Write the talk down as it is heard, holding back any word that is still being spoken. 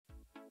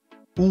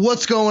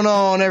What's going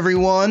on,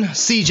 everyone?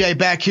 CJ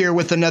back here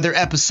with another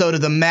episode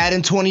of the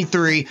Madden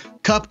 23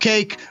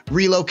 Cupcake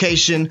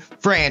Relocation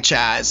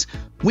Franchise.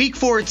 Week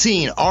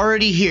 14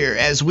 already here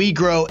as we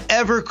grow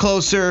ever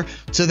closer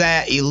to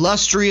that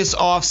illustrious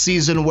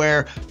offseason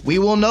where we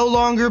will no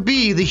longer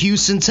be the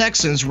Houston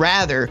Texans,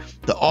 rather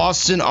the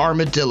Austin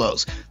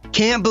Armadillos.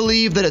 Can't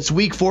believe that it's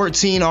week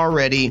 14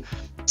 already.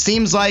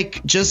 Seems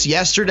like just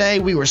yesterday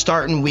we were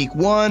starting week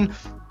 1.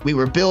 We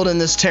were building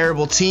this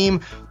terrible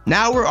team.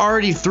 Now we're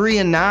already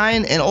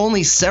 3-9 and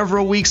only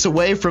several weeks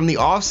away from the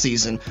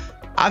offseason.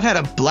 I've had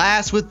a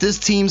blast with this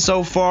team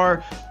so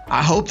far.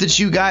 I hope that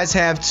you guys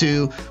have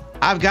too.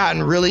 I've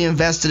gotten really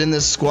invested in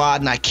this squad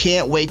and I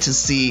can't wait to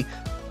see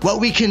what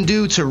we can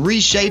do to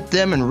reshape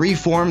them and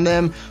reform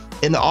them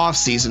in the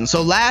offseason.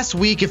 So last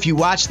week, if you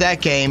watched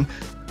that game,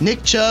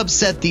 Nick Chubb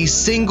set the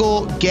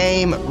single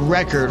game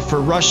record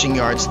for rushing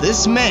yards.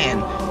 This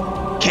man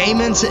came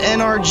into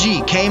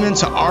NRG, came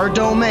into our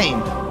domain,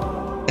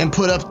 and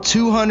put up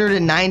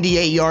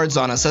 298 yards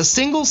on us, a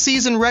single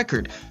season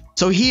record.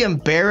 So he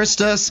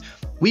embarrassed us.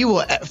 We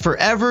will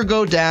forever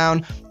go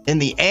down in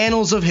the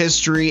annals of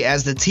history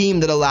as the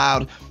team that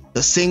allowed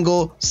the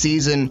single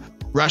season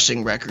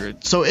rushing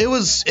record. So it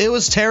was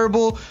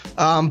terrible,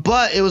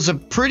 but it was a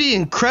pretty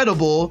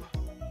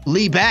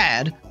incredibly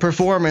bad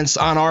performance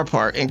on our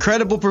part.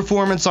 Incredible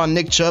performance on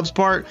Nick Chubb's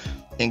part,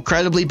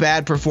 incredibly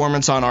bad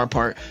performance on our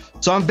part.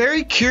 So I'm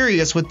very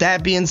curious. With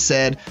that being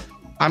said,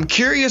 I'm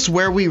curious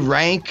where we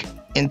rank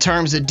in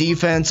terms of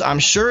defense. I'm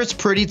sure it's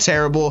pretty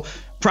terrible.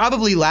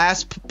 Probably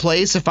last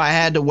place if I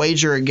had to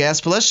wager a guess,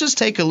 but let's just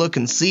take a look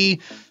and see.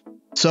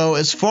 So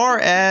as far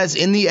as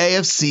in the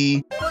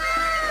AFC,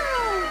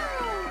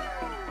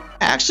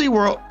 actually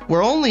we're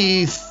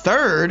only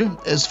third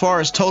as far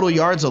as total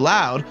yards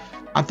allowed.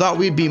 I thought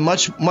we'd be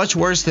much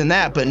worse than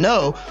that, but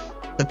no.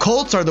 The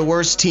Colts are the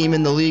worst team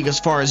in the league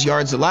as far as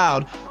yards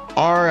allowed.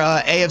 Our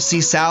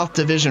AFC South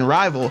division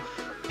rival.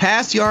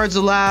 Pass yards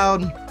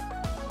allowed,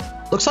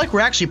 looks like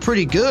we're actually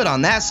pretty good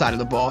on that side of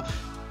the ball.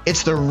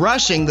 It's the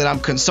rushing that I'm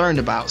concerned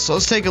about. So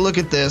let's take a look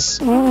at this.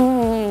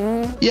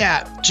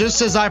 Yeah,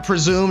 just as I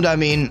presumed. I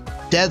mean,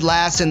 dead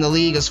last in the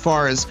league as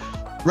far as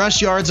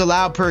rush yards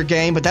allowed per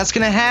game, but that's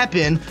going to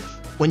happen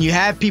when you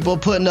have people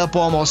putting up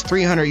almost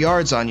 300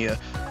 yards on you.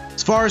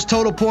 As far as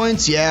total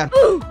points, yeah,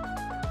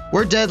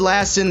 we're dead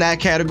last in that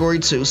category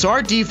too. So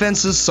our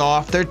defense is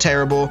soft. They're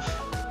terrible.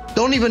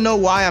 Don't even know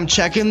why I'm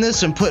checking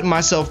this and putting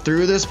myself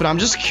through this, but I'm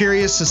just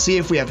curious to see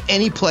if we have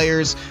any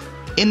players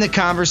in the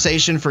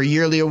conversation for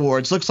yearly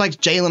awards. Looks like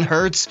Jalen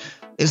Hurts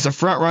is the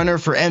front runner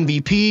for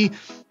MVP,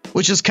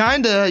 which is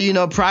kind of, you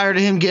know, prior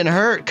to him getting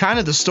hurt, kind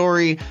of the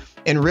story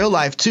in real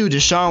life too.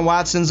 Deshaun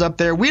Watson's up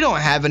there. We don't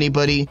have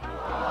anybody.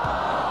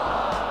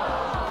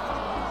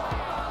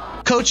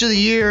 Coach of the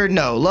year,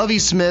 no. Lovie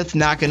Smith,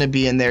 not going to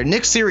be in there.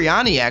 Nick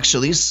Sirianni,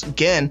 actually,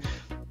 again,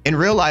 in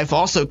real life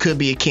also could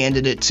be a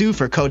candidate too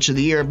for coach of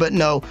the year, but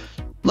no,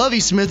 Lovie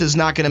Smith is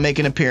not going to make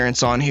an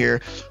appearance on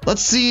here.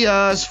 Let's see,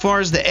 as far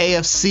as the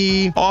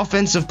AFC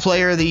offensive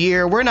player of the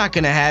year, we're not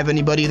going to have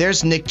anybody.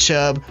 There's Nick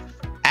Chubb.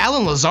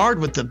 Allen Lazard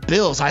with the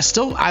Bills.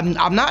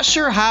 I'm not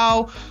sure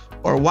how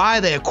or why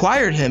they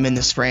acquired him in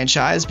this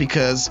franchise,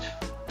 because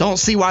don't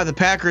see why the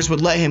Packers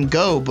would let him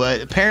go,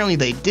 but apparently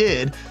they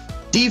did.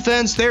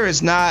 Defense, there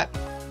is not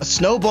a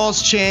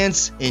snowball's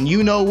chance, and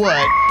you know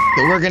what,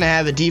 that we're going to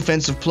have a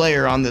defensive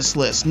player on this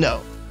list.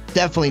 No,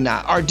 definitely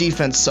not. Our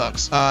defense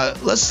sucks.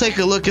 Let's take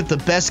a look at the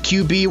best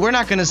QB. We're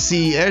not going to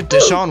see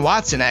Deshaun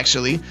Watson,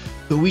 actually,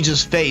 who we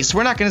just faced.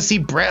 We're not going to see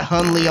Brett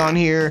Hundley on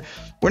here.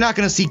 We're not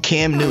going to see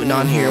Cam Newton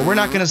on here. We're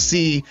not going to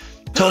see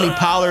Tony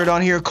Pollard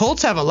on here.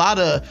 Colts have a lot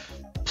of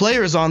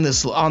players on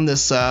this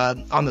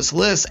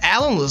list.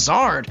 Allen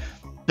Lazard,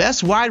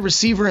 best wide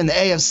receiver in the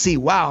AFC.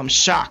 Wow, I'm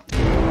shocked.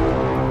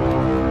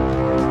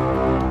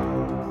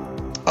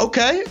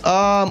 Okay,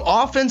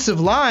 offensive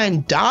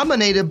line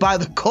dominated by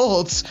the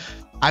Colts.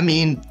 I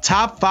mean,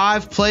 top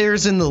 5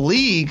 players in the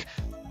league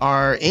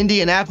are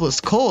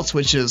Indianapolis Colts,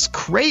 which is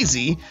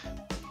crazy.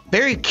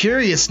 Very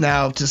curious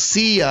now to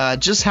see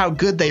just how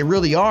good they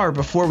really are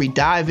before we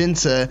dive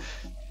into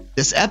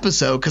this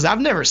episode, because I've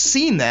never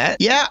seen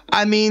that. Yeah,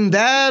 I mean,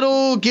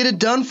 that'll get it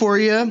done for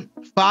you.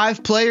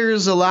 5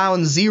 players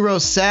allowing 0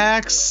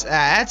 sacks.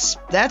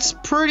 That's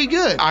pretty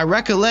good. I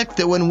recollect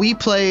that when we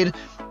played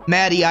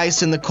Matty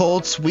Ice and the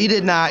Colts, we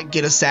did not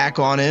get a sack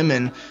on him,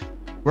 and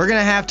we're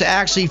gonna have to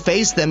actually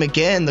face them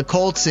again, the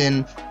Colts,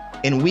 in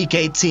week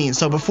 18.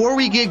 So before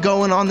we get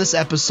going on this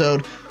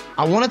episode,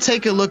 I want to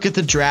take a look at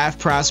the draft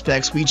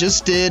prospects. We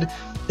just did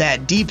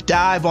that deep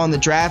dive on the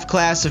draft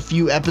class a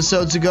few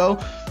episodes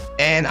ago,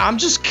 and I'm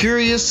just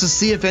curious to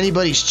see if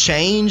anybody's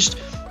changed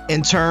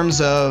in terms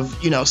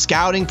of, you know,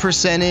 scouting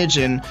percentage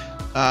and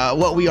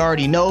what we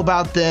already know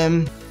about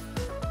them.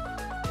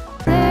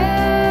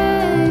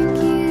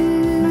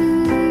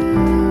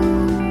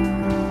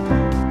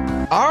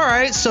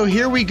 Alright, so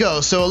here we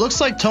go. So it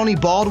looks like Tony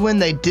Baldwin,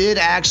 they did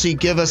actually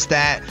give us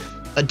that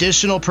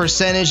additional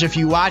percentage. If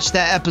you watch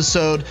that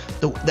episode,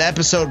 the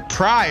episode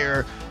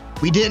prior,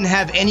 we didn't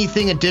have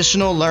anything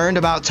additional learned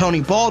about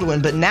Tony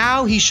Baldwin, but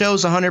now he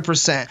shows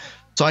 100%.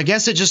 So I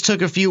guess it just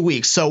took a few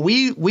weeks. So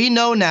we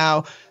know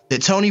now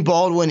that Tony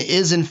Baldwin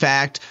is in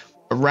fact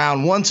a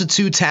round 1 to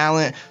 2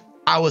 talent.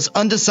 I was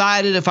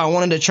undecided if I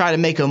wanted to try to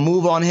make a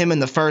move on him in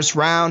the first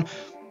round,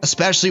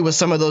 especially with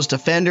some of those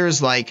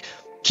defenders like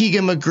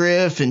Keegan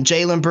McGriff and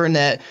Jalen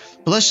Burnett.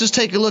 But let's just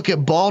take a look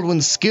at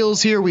Baldwin's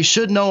skills here. We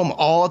should know them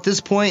all at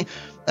this point.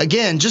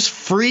 Again, just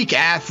freak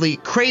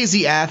athlete,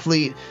 crazy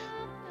athlete.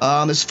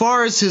 As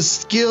far as his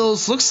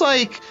skills, looks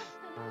like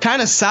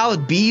kind of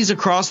solid B's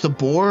across the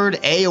board.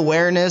 A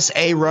awareness,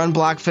 A run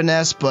block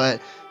finesse,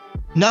 but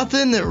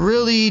nothing that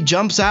really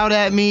jumps out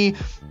at me.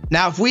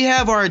 Now, if we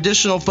have our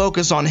additional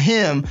focus on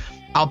him,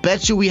 I'll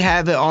bet you we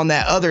have it on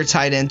that other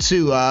tight end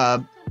too,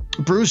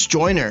 Bruce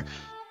Joyner.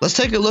 Let's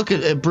take a look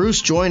at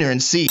Bruce Joyner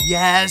and see.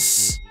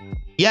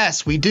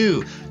 Yes, we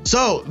do.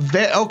 So,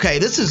 okay,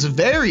 this is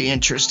very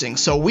interesting.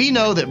 So we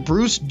know that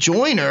Bruce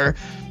Joyner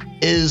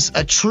is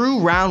a true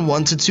round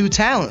 1 to 2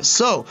 talent.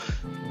 So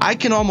I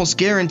can almost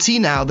guarantee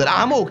now that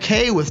I'm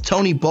okay with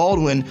Tony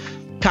Baldwin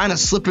kind of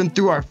slipping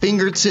through our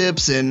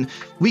fingertips, and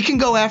we can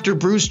go after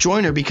Bruce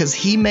Joyner because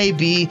he may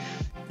be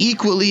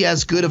equally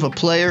as good of a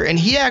player, and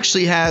he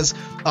actually has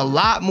a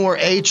lot more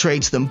A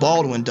traits than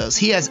Baldwin does.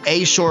 He has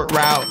A short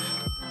route,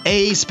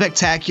 A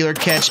spectacular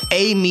catch,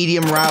 A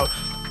medium route.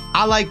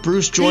 I like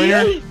Bruce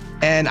Joyner,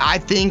 and I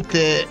think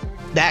that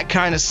that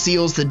kind of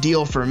seals the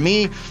deal for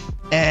me.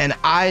 And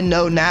I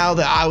know now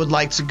that I would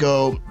like to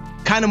go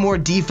kind of more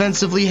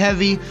defensively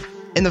heavy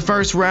in the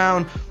first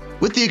round,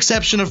 with the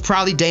exception of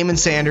probably Damon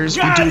Sanders.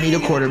 We do need a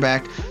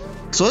quarterback.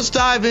 So let's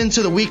dive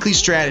into the weekly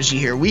strategy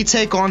here. We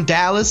take on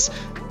Dallas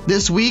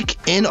this week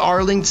in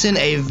Arlington,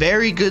 a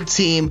very good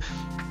team.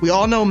 We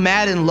all know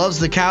Madden loves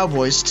the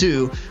Cowboys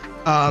too.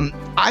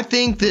 I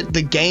think that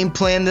the game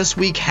plan this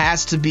week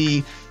has to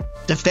be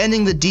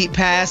defending the deep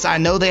pass. I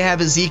know they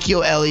have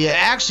Ezekiel Elliott.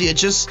 Actually, it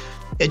just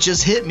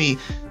hit me.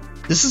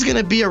 This is going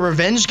to be a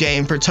revenge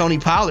game for Tony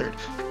Pollard.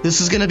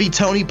 This is going to be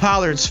Tony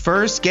Pollard's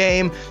first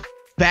game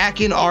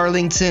back in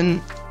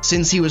Arlington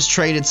since he was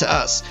traded to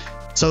us.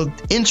 So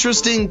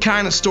interesting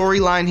kind of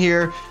storyline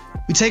here.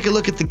 We take a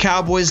look at the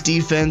Cowboys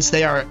defense.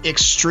 They are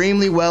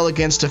extremely well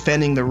against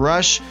defending the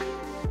rush.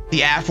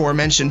 The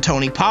aforementioned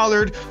Tony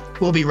Pollard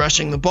will be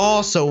rushing the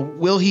ball. So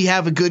will he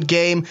have a good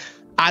game?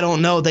 I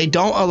don't know. They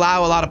don't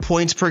allow a lot of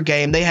points per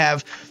game. They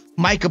have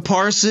Micah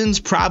Parsons,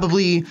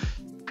 probably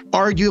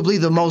arguably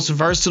the most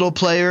versatile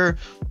player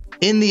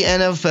in the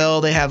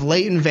NFL. They have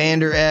Leighton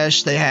Vander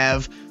Esch. They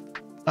have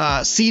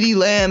CeeDee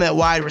Lamb at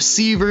wide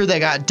receiver. They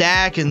got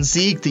Dak and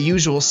Zeke, the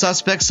usual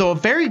suspects. So a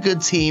very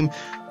good team.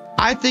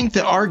 I think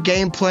that our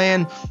game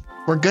plan,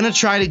 we're going to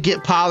try to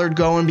get Pollard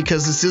going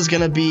because this is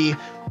going to be,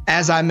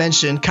 as I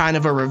mentioned, kind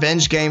of a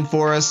revenge game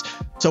for us.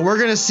 So we're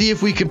going to see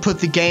if we can put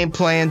the game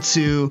plan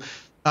to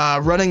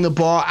running the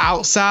ball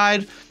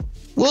outside.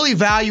 We'll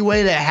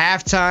evaluate at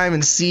halftime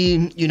and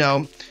see,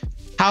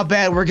 how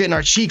bad we're getting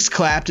our cheeks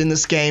clapped in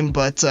this game.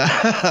 But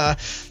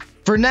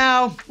for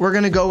now, we're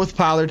going to go with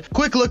Pollard.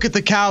 Quick look at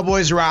the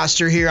Cowboys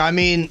roster here. I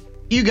mean,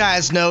 you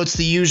guys know it's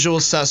the usual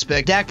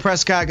suspect. Dak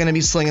Prescott going to be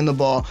slinging the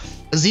ball.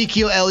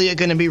 Ezekiel Elliott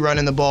going to be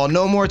running the ball.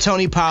 No more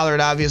Tony Pollard,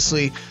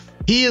 obviously.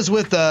 He is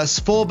with us.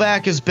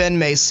 Fullback is Ben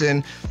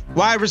Mason.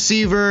 Wide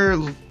receiver,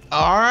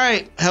 all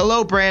right.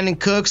 Hello, Brandon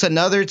Cooks,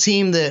 another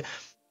team that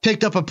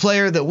picked up a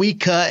player that we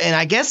cut, and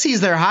I guess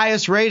he's their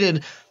highest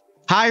rated,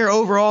 higher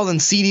overall than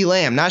CeeDee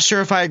Lamb. Not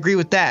sure if I agree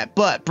with that,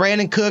 but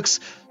Brandon Cooks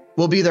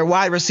will be their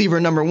wide receiver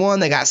number 1.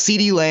 They got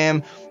CeeDee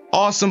Lamb,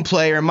 awesome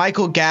player.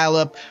 Michael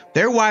Gallup.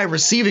 Their wide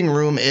receiving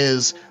room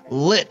is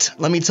lit.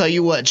 Let me tell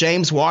you what,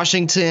 James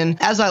Washington,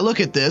 as I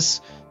look at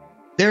this,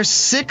 their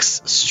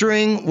 6th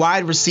string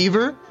wide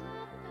receiver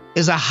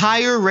is a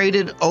higher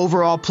rated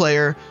overall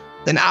player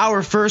than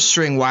our 1st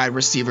string wide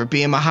receiver,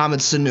 being Mohamed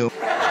Sanu.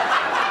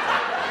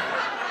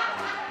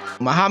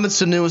 Mohamed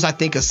Sanu is, I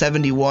think, a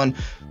 71.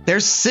 Their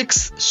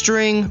 6th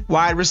string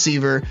wide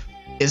receiver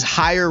is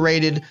higher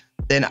rated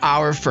than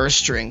our 1st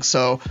string.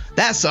 So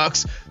that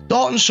sucks.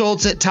 Dalton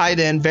Schultz at tight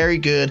end, very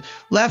good.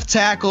 Left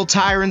tackle,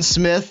 Tyron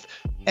Smith,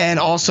 and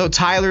also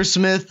Tyler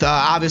Smith,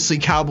 obviously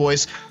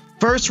Cowboys.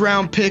 1st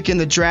round pick in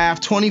the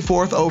draft,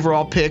 24th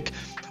overall pick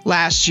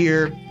last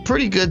year.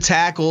 Pretty good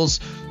tackles.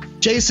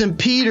 Jason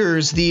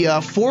Peters, the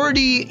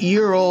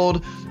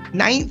 40-year-old,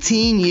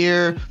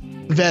 19-year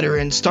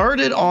veteran,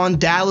 started on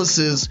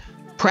Dallas's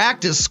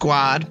practice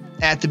squad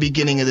at the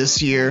beginning of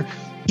this year.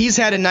 He's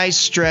had a nice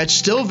stretch,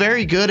 still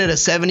very good at a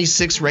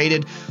 76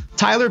 rated.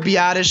 Tyler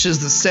Biadasz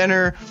is the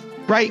center,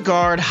 right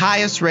guard,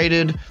 highest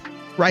rated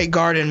right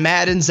guard in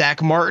Madden,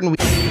 Zach Martin.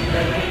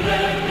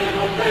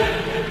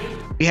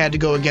 We had to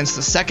go against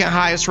the 2nd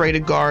highest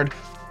rated guard,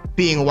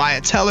 being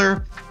Wyatt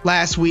Teller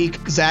last week.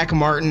 Zach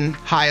Martin,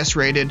 highest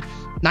rated,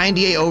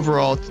 98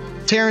 overall.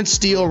 Terrence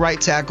Steele, right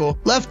tackle.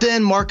 Left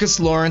end, Marcus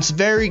Lawrence,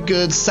 very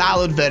good,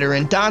 solid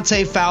veteran.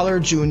 Dante Fowler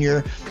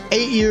Jr.,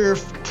 8-year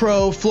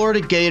pro,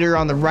 Florida Gator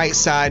on the right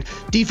side.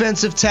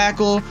 Defensive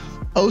tackle,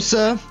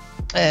 Osa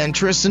and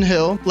Tristan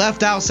Hill.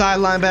 Left outside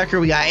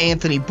linebacker, we got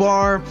Anthony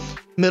Barr.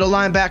 Middle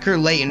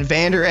linebacker Leighton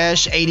Vander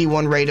Esch,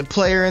 81 rated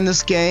player in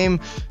this game.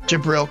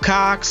 Jabril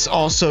Cox,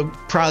 also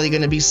probably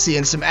going to be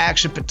seeing some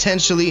action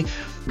potentially.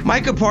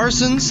 Micah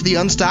Parsons, the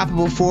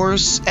unstoppable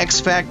force, X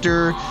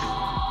Factor,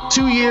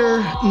 2-year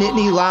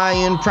Nittany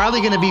Lion,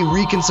 probably going to be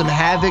wreaking some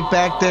havoc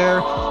back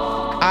there.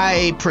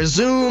 I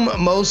presume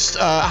most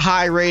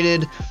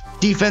high-rated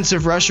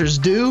defensive rushers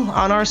do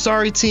on our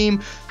sorry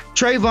team.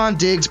 Trayvon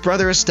Diggs,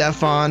 brother of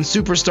Stephon,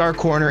 superstar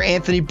corner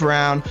Anthony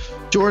Brown,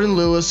 Jordan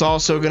Lewis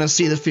also going to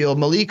see the field.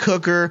 Malik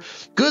Hooker,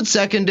 good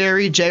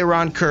secondary,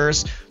 J-Ron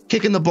Curse,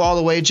 kicking the ball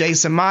away,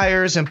 Jason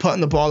Myers, and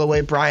putting the ball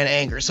away, Brian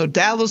Anger. So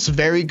Dallas,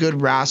 very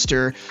good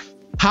roster.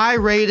 High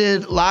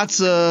rated,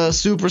 lots of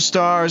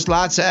superstars,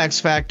 lots of X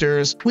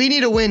factors. We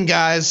need a win,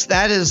 guys.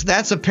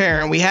 That's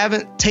apparent. We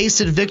haven't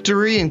tasted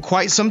victory in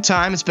quite some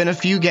time. It's been a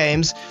few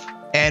games,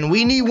 and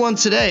we need one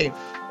today.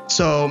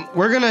 So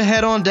we're going to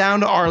head on down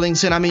to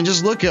Arlington. I mean,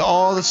 just look at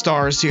all the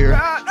stars here.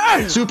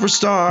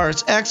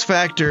 Superstars, X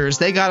factors.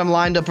 They got them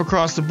lined up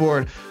across the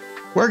board.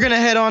 We're going to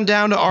head on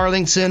down to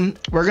Arlington.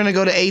 We're going to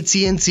go to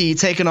AT&T,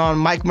 taking on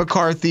Mike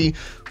McCarthy,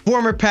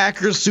 former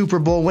Packers Super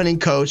Bowl winning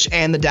coach,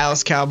 and the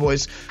Dallas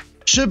Cowboys.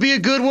 Should be a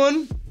good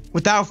one.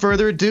 Without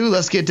further ado,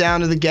 let's get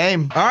down to the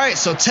game. All right,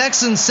 so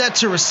Texans set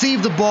to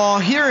receive the ball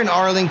here in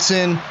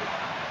Arlington,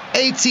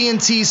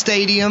 AT&T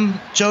Stadium.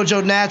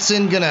 JoJo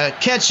Natson gonna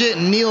catch it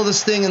and kneel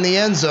this thing in the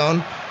end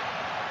zone.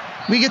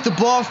 We get the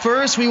ball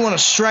first. We want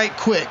to strike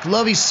quick.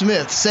 Lovie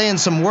Smith saying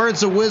some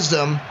words of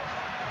wisdom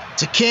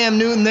to Cam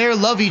Newton there.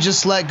 Lovie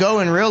just let go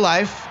in real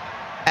life.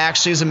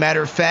 Actually, as a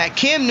matter of fact,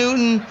 Cam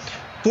Newton,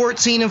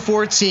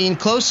 14-14,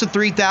 close to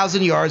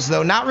 3,000 yards,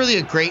 though. Not really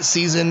a great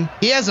season.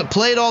 He hasn't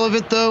played all of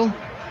it, though.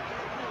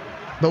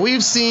 But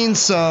we've seen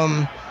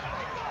some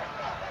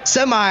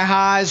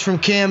semi-highs from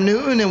Cam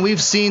Newton, and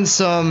we've seen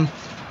some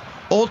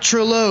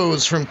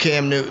ultra-lows from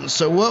Cam Newton.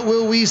 So what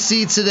will we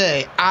see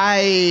today?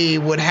 I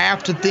would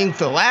have to think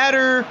the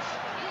latter,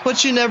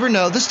 but you never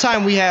know. This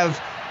time we have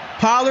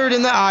Pollard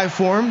in the I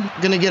form.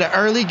 Going to get an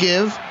early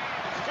give.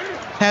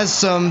 Has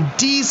some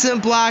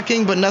decent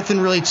blocking, but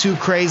nothing really too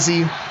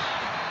crazy.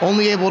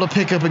 Only able to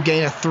pick up a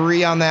gain of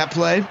 3 on that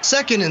play.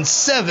 2nd and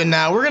 7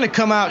 now. We're going to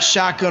come out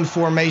shotgun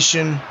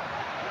formation.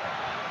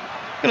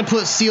 Going to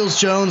put Seals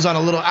Jones on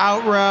a little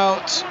out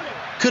route.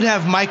 Could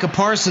have Micah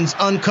Parsons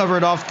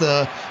uncovered off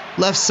the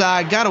left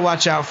side. Got to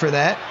watch out for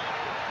that.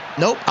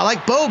 Nope. I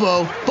like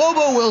Bobo.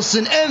 Bobo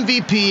Wilson,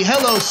 MVP.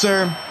 Hello,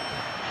 sir.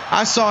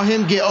 I saw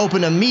him get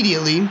open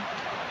immediately.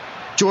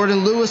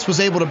 Jordan Lewis was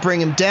able to bring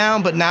him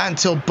down, but not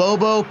until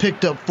Bobo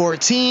picked up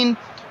 14.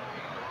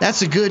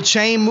 That's a good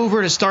chain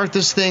mover to start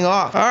this thing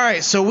off. All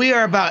right, so we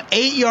are about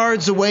 8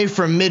 yards away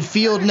from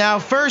midfield now.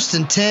 1st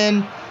and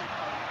 10.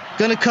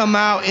 Gonna come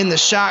out in the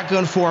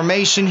shotgun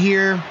formation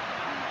here.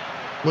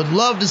 Would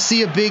love to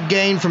see a big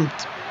game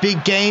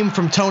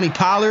from Tony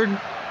Pollard.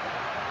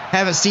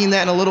 Haven't seen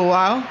that in a little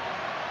while.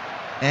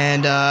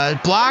 And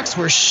blocks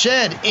were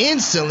shed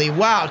instantly.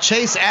 Wow,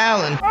 Chase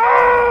Allen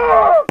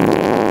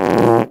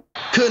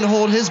couldn't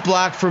hold his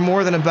block for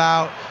more than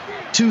about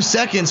 2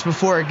 seconds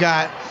before it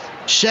got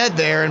shed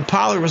there, and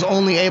Pollard was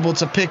only able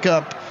to pick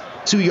up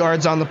 2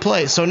 yards on the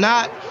play. So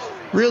not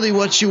really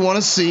what you want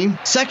to see.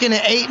 2nd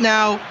and 8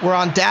 now. We're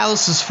on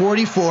Dallas's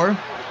 44.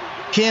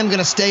 Cam going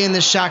to stay in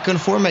this shotgun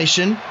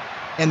formation.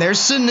 And there's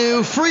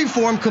Sanu,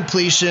 freeform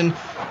completion.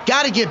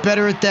 Got to get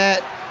better at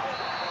that.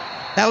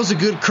 That was a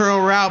good curl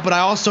route, but I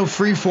also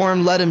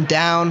freeform let him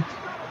down.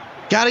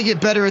 Got to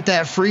get better at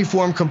that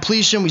freeform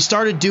completion. We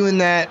started doing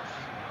that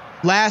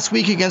last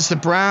week against the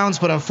Browns,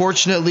 but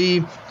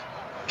unfortunately,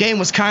 game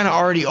was kind of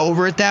already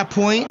over at that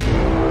point.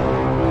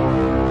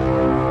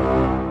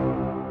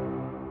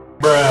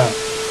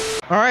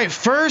 Bruh. All right,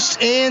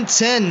 1st and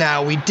 10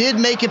 now. We did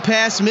make it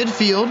past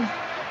midfield,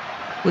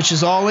 which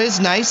is always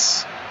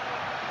nice.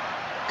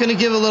 Gonna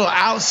give a little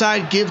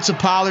outside give to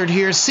Pollard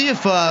here. See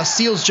if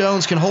Seals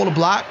Jones can hold a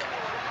block.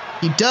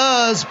 He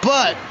does,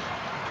 but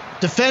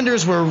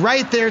defenders were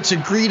right there to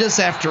greet us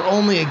after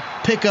only a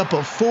pickup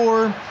of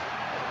 4.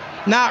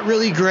 Not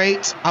really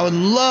great. I would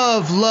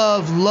love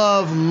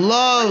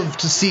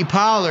to see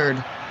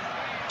Pollard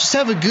just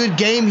have a good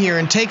game here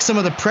and take some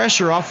of the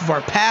pressure off of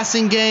our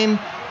passing game.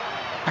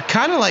 I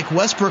kind of like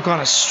Westbrook on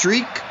a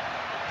streak,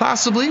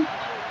 possibly.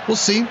 We'll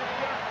see.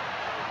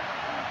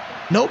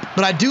 Nope,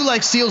 but I do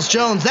like Seals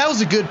Jones. That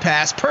was a good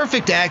pass.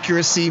 Perfect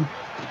accuracy.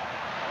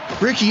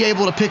 Ricky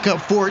able to pick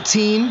up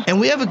 14. And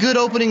we have a good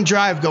opening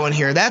drive going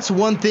here. That's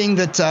one thing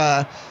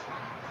that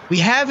we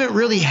haven't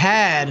really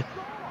had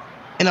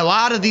in a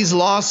lot of these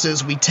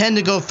losses. We tend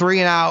to go 3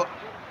 and out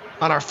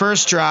on our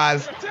first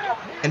drive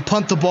and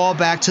punt the ball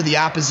back to the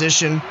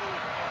opposition.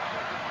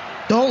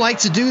 Don't like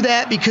to do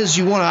that because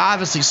you want to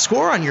obviously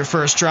score on your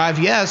first drive,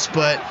 yes,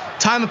 but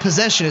time of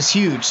possession is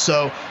huge.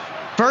 So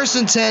 1st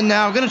and 10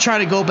 now. Going to try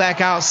to go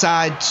back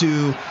outside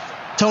to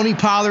Tony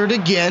Pollard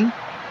again.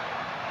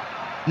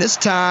 This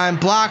time,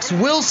 blocks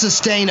will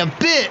sustain a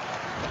bit.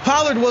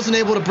 Pollard wasn't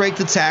able to break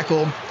the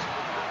tackle.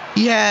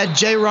 He had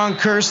J-Ron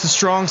Curse, the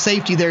strong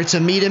safety, there to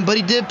meet him, but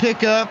he did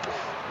pick up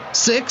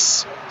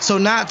 6, so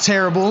not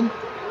terrible.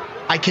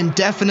 I can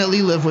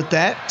definitely live with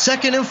that.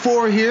 2nd and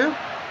 4 here.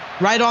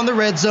 Right on the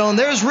red zone.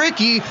 There's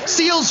Ricky.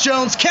 Seals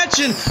Jones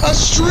catching a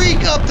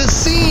streak up the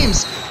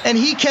seams. And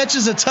he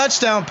catches a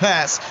touchdown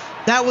pass.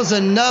 That was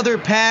another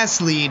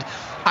pass lead.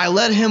 I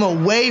led him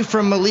away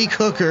from Malik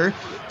Hooker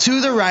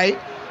to the right.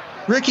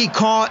 Ricky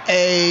caught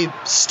a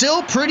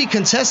still pretty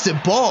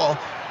contested ball.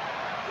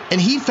 And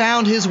he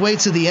found his way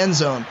to the end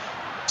zone.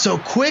 So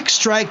quick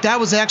strike. That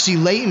was actually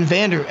Leighton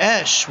Vander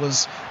Esch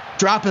was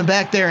dropping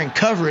back there in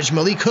coverage.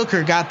 Malik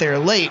Hooker got there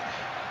late.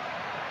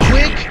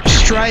 Quick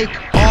strike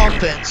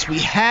offense. We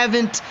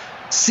haven't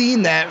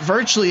seen that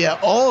virtually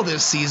at all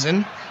this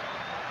season.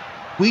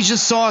 We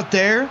just saw it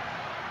there.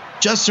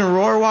 Justin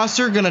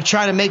Rohrwasser going to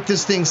try to make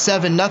this thing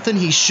 7-0.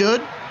 He should.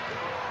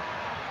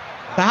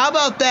 But how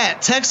about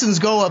that? Texans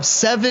go up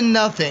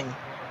 7-0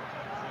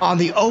 on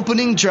the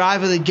opening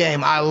drive of the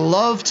game. I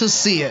love to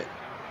see it.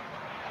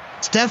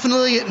 It's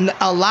definitely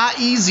a lot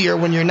easier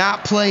when you're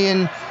not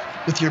playing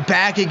with your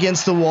back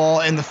against the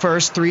wall in the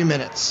first 3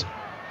 minutes.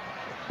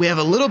 We have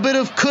a little bit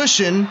of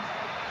cushion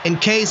in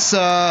case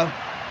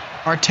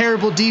our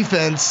terrible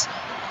defense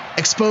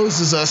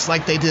exposes us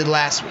like they did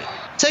last week.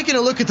 Taking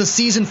a look at the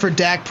season for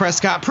Dak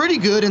Prescott, pretty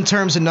good in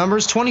terms of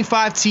numbers.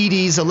 25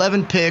 TDs,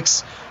 11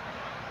 picks,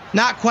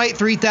 not quite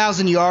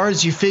 3,000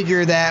 yards. You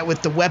figure that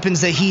with the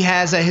weapons that he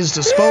has at his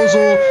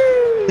disposal,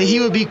 that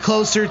he would be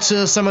closer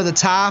to some of the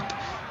top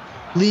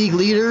league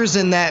leaders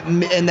in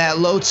that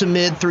low to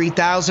mid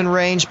 3,000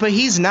 range, but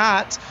he's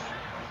not.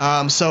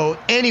 So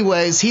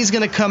anyways, he's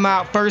going to come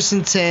out 1st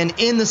and 10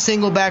 in the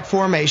single back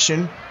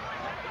formation.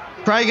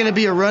 Probably going to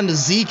be a run to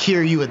Zeke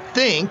here, you would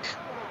think.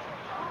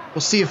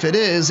 We'll see if it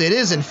is. It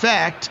is, in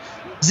fact.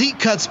 Zeke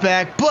cuts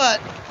back,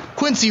 but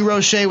Quincy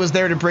Roche was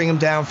there to bring him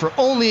down for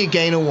only a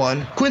gain of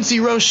 1. Quincy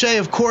Roche,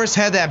 of course,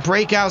 had that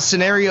breakout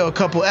scenario a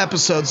couple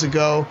episodes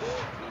ago.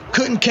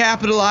 Couldn't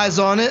capitalize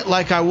on it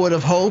like I would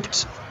have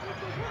hoped.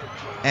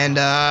 And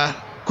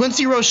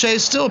Quincy Roche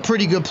is still a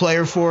pretty good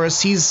player for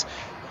us.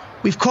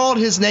 We've called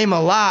his name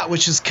a lot,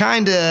 which is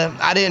kind of,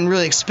 I didn't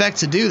really expect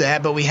to do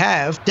that, but we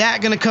have.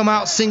 Dak going to come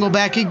out single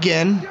back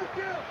again.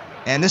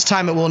 And this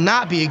time it will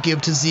not be a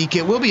give to Zeke.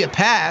 It will be a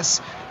pass.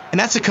 And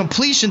that's a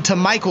completion to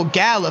Michael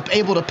Gallup,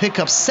 able to pick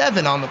up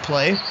 7 on the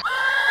play.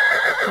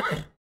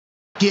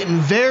 Getting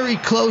very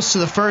close to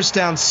the first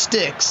down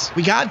sticks.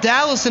 We got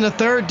Dallas in a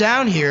 3rd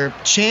down here.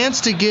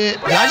 Chance to get,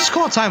 did I just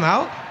call a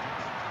timeout?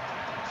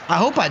 I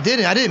hope I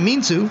didn't. I didn't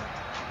mean to.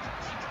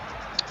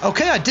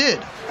 Okay, I did.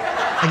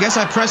 I guess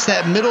I pressed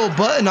that middle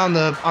button on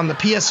the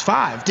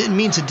PS5. Didn't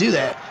mean to do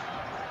that.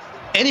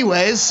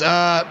 Anyways,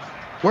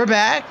 we're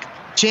back.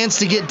 Chance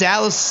to get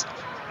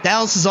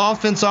Dallas's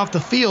offense off the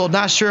field.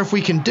 Not sure if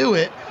we can do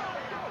it.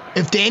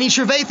 If Danny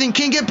Trevathan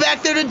can get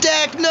back there to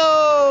Dak.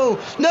 No,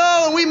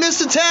 we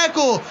missed a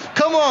tackle.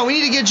 Come on, we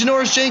need to get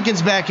Janoris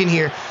Jenkins back in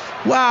here.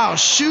 Wow,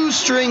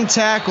 shoestring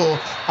tackle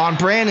on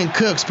Brandon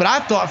Cooks. But I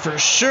thought for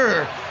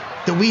sure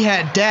that we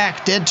had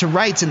Dak dead to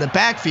rights in the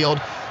backfield.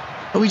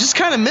 But we just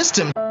kind of missed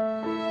him.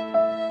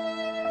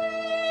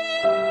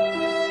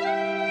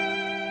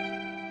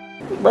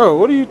 Bro,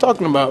 what are you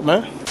talking about,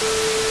 man?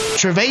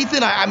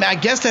 Trevathan, I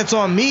guess that's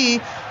on me.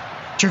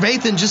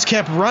 Trevathan just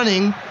kept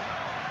running,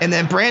 and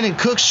then Brandon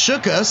Cooks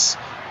shook us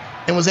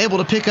and was able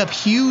to pick up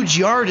huge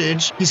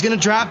yardage. He's going to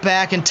drop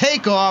back and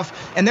take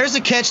off, and there's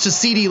a catch to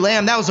CeeDee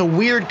Lamb. That was a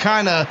weird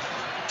kind of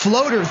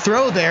floater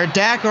throw there.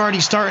 Dak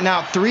already starting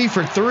out 3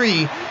 for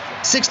 3,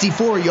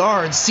 64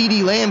 yards.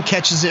 CeeDee Lamb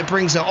catches it,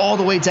 brings it all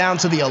the way down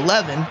to the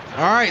 11. All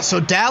right, so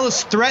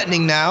Dallas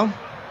threatening now.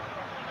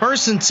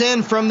 1st and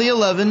 10 from the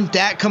 11.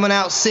 Dak coming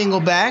out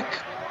single back.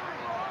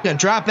 Going to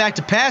drop back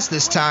to pass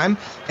this time.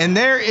 And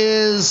there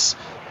is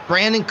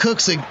Brandon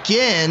Cooks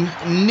again,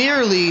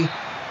 nearly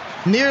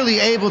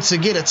able to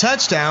get a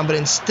touchdown, but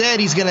instead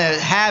he's going to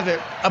have it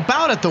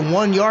about at the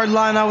 1 yard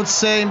line, I would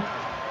say.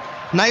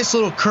 Nice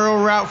little curl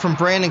route from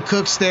Brandon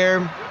Cooks there,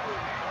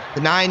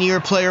 the 9-year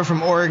player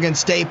from Oregon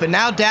State. But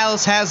now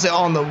Dallas has it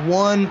on the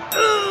 1.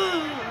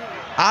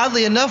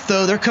 Oddly enough,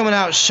 though, they're coming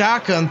out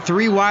shotgun,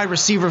 3 wide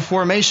receiver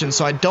formation,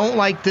 so I don't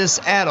like this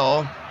at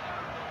all.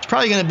 It's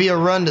probably going to be a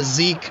run to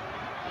Zeke,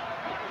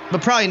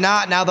 but probably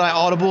not now that I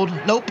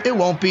audibled. Nope, it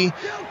won't be.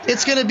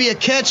 It's going to be a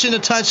catch and a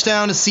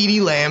touchdown to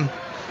CeeDee Lamb.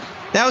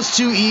 That was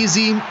too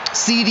easy.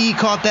 CD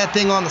caught that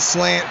thing on the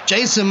slant.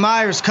 Jason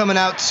Myers coming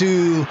out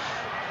to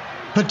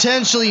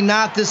potentially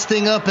knot this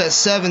thing up at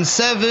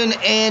 7-7,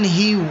 and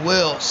he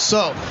will.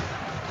 So,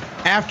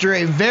 after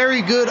a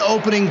very good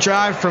opening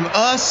drive from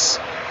us,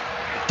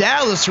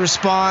 Dallas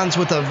responds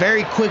with a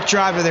very quick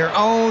drive of their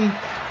own.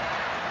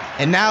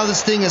 And now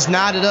this thing is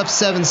knotted up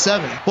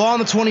 7-7. Ball on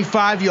the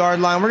 25-yard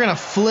line. We're going to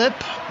flip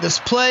this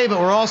play, but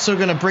we're also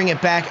going to bring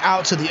it back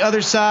out to the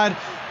other side.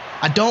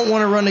 I don't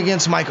want to run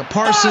against Micah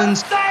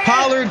Parsons.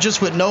 Pollard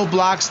just with no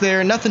blocks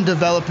there, nothing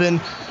developing.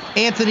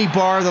 Anthony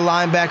Barr, the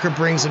linebacker,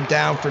 brings him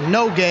down for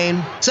no gain.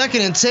 2nd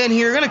and 10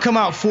 here. Going to come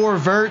out 4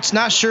 verts.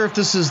 Not sure if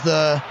this is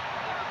the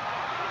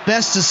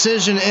best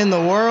decision in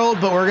the world,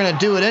 but we're going to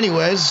do it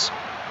anyways.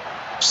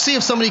 See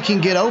if somebody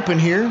can get open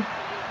here.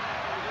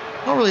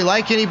 Don't really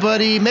like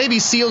anybody. Maybe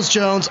Seals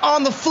Jones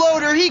on the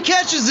floater. He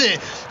catches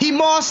it. He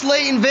mossed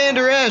Leighton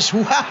Vander Esch.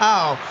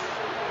 Wow.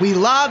 We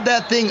lobbed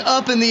that thing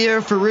up in the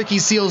air for Ricky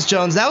Seals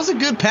Jones. That was a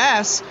good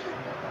pass.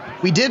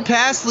 We did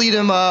pass lead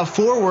him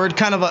forward,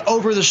 kind of an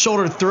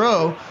over-the-shoulder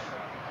throw.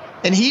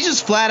 And he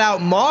just flat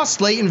out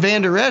mossed Leighton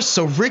Vander Esch.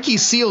 So Ricky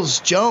Seals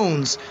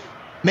Jones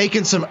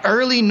making some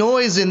early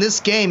noise in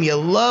this game. You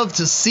love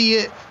to see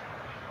it.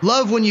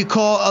 Love when you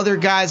call other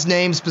guys'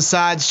 names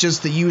besides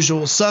just the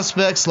usual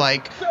suspects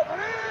like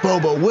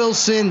Bobo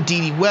Wilson,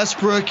 Dede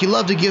Westbrook. You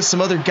love to get some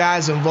other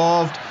guys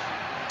involved.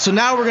 So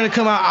now we're going to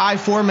come out I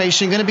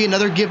formation. Going to be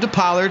another give to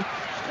Pollard.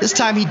 This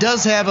time he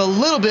does have a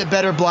little bit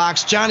better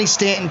blocks. Johnny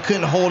Stanton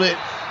couldn't hold it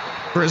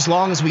for as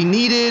long as we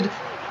needed.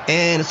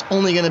 And it's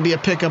only going to be a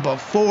pickup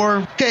of 4.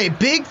 Okay,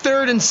 big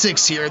 3rd and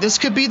 6 here. This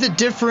could be the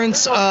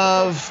difference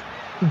of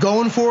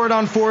going for it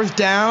on 4th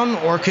down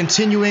or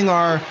continuing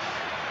our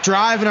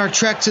drive and our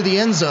trek to the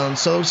end zone.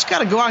 So just got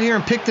to go out here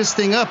and pick this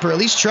thing up, or at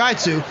least try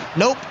to.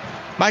 Nope.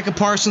 Micah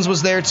Parsons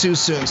was there too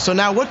soon. So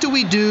now what do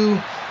we do?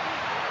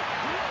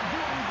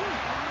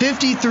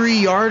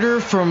 53-yarder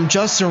from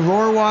Justin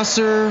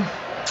Rohrwasser.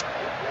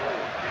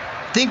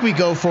 I think we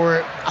go for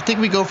it. I think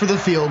we go for the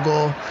field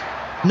goal.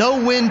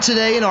 No win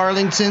today in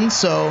Arlington,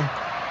 so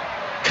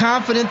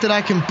confident that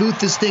I can boot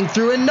this thing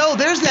through. And no,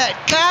 there's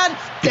that god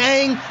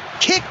dang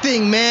kick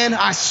thing, man.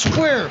 I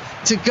swear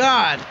to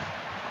God.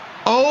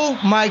 Oh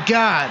my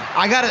God.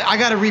 I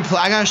gotta replay.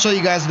 I gotta show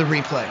you guys the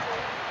replay.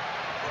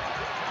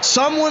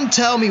 Someone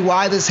tell me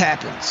why this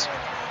happens.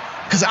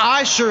 Because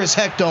I sure as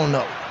heck don't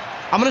know.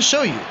 I'm gonna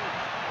show you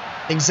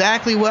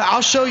exactly what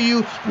I'll show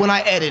you when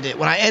I edit it.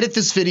 When I edit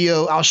this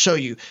video, I'll show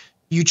you.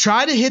 You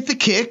try to hit the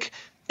kick,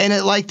 and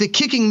it like the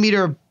kicking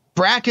meter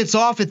brackets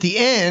off at the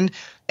end,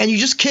 and you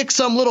just kick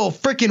some little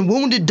freaking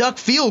wounded duck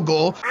field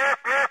goal.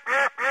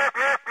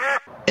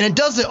 And it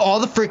does it all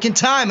the freaking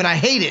time, and I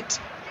hate it.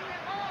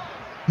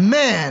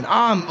 Man,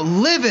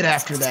 I'm livid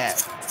after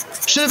that.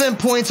 Should have been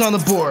points on the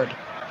board.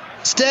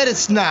 Instead,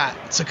 it's not.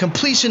 It's a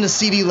completion to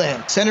CeeDee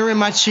Lamb. Center in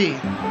my chi.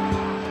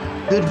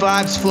 Good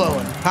vibes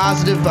flowing.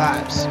 Positive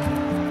vibes.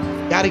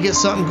 Got to get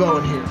something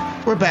going here.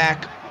 We're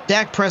back.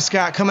 Dak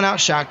Prescott coming out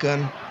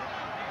shotgun.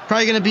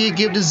 Probably going to be a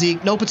give to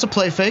Zeke. Nope, it's a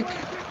play fake.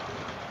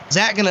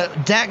 Dak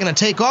gonna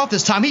take off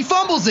this time. He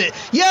fumbles it.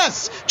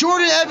 Yes!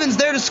 Jordan Evans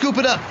there to scoop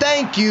it up.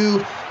 Thank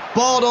you.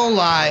 Ball don't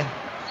lie.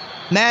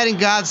 Madden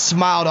God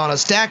smiled on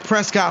us. Dak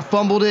Prescott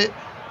fumbled it.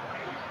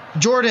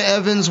 Jordan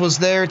Evans was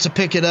there to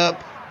pick it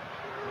up.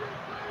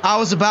 I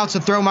was about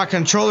to throw my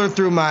controller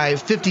through my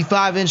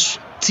 55-inch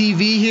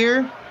TV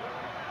here.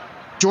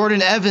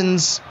 Jordan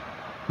Evans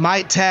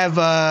might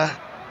have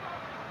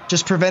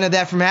just prevented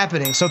that from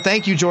happening. So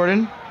thank you,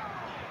 Jordan.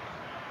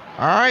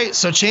 All right,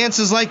 so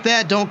chances like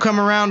that don't come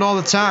around all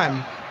the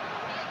time.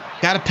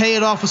 Got to pay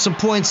it off with some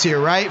points here,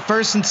 right?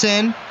 1st and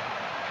 10.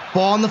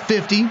 Ball on the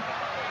 50.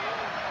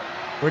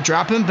 We're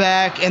dropping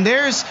back, and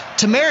there's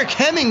Tamarick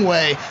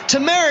Hemingway.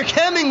 Tamarick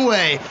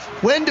Hemingway.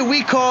 When do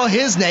we call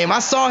his name? I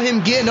saw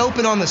him getting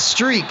open on the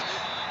streak.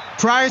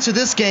 Prior to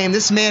this game,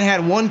 this man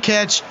had 1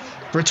 catch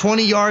for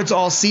 20 yards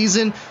all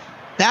season.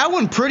 That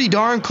one pretty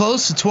darn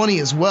close to 20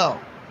 as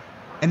well.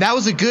 And that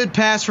was a good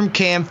pass from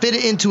Cam. Fit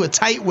it into a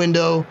tight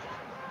window.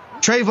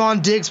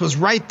 Trayvon Diggs was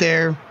right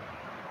there,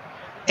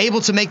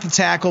 able to make the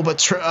tackle, but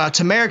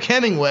Tamarick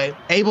Hemingway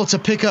able to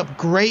pick up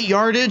great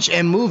yardage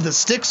and move the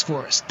sticks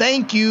for us.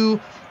 Thank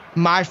you,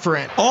 my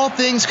friend. All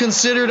things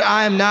considered,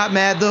 I am not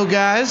mad though,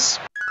 guys.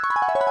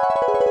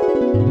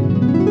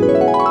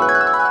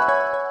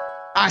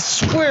 I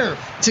swear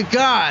to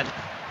God.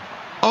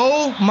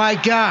 Oh my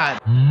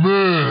God.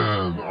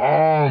 Man,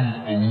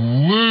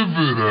 I'm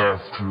livid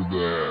after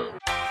that.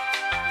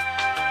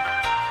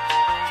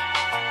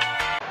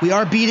 We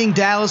are beating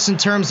Dallas in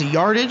terms of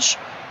yardage.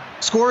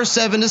 Score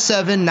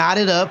 7-7,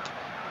 knotted up.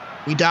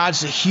 We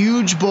dodged a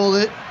huge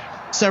bullet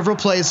several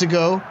plays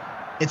ago.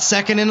 It's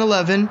 2nd and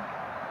 11.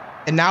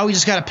 And now we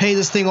just got to pay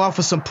this thing off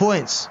with some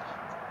points.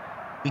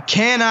 We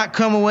cannot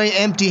come away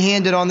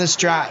empty-handed on this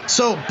drive.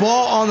 So,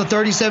 ball on the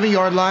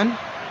 37-yard line.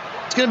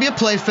 It's going to be a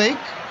play fake.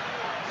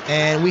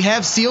 And we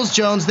have Seals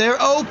Jones there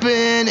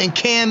open, and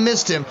Cam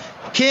missed him.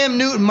 Cam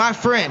Newton, my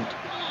friend.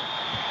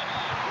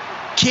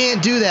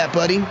 Can't do that,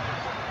 buddy.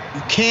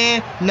 You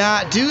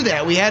cannot do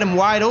that. We had him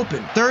wide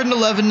open. 3rd and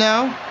 11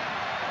 now.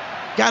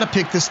 Got to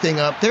pick this thing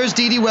up. There's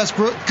Dede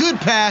Westbrook. Good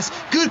pass.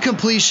 Good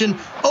completion.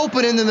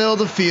 Open in the middle of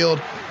the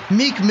field.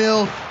 Meek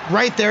Mill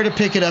right there to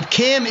pick it up.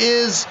 Cam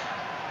is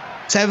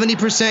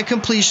 70%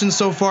 completion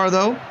so far,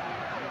 though.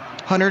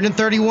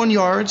 131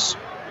 yards.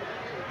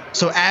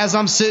 So as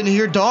I'm sitting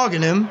here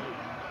dogging him,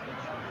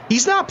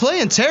 he's not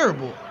playing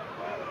terrible.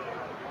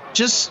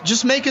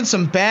 Just making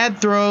some bad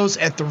throws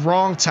at the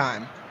wrong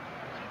time.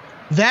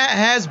 That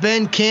has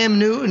been Cam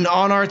Newton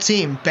on our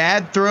team.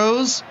 Bad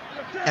throws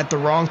at the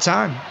wrong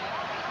time.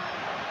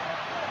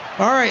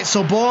 All right,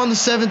 so ball on the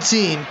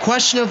 17.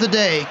 Question of the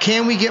day,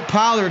 can we get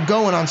Pollard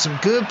going on some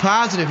good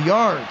positive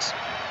yards?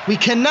 We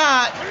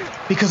cannot,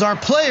 because our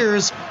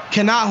players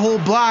cannot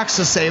hold blocks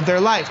to save their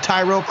life.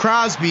 Tyrell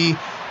Crosby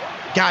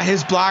Got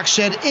his block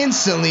shed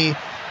instantly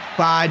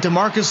by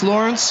DeMarcus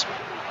Lawrence.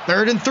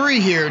 3rd and 3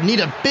 here. Need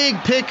a big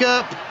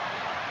pickup.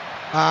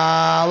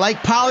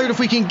 Like Pollard, if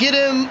we can get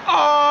him.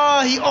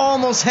 Oh, he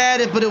almost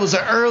had it, but it was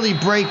an early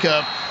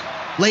breakup.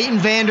 Leighton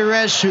Vander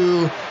Esch,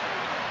 who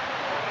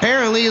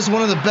apparently is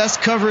one of the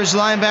best coverage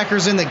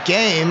linebackers in the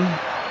game,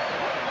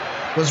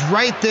 was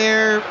right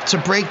there to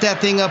break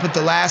that thing up at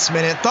the last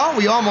minute. Thought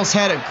we almost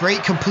had a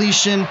great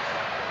completion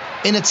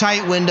in a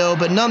tight window,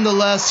 but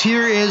nonetheless,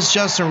 here is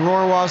Justin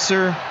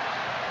Rohrwasser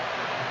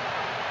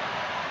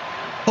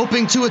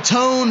hoping to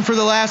atone for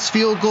the last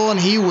field goal, and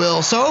he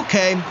will. So,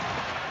 okay,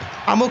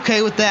 I'm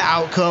okay with that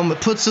outcome.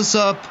 It puts us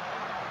up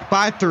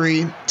by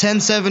 3.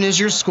 10-7 is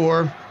your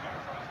score.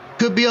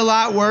 Could be a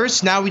lot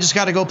worse. Now we just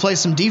got to go play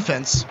some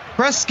defense.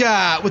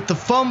 Prescott with the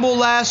fumble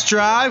last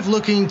drive,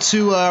 looking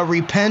to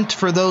repent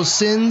for those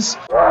sins.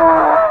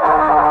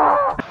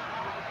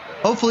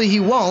 Hopefully he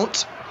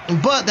won't.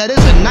 But that is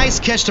a nice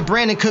catch to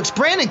Brandon Cooks.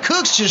 Brandon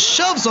Cooks just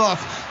shoves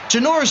off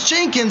Janoris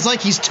Jenkins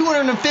like he's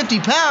 250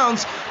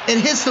 pounds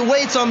and hits the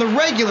weights on the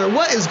regular.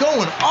 What is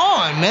going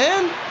on,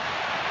 man?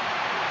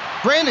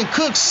 Brandon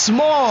Cooks,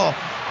 small,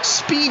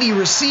 speedy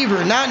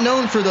receiver, not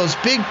known for those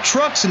big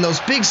trucks and those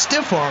big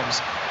stiff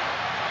arms.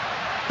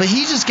 But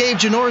he just gave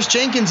Janoris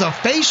Jenkins a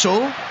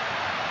facial,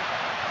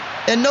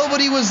 and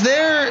nobody was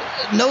there.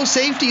 No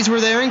safeties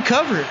were there in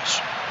coverage.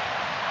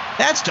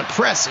 That's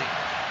depressing.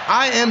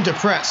 I am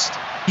depressed.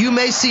 You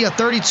may see a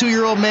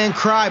 32-year-old man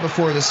cry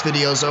before this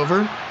video's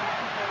over.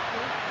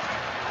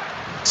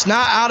 It's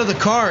not out of the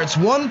cards.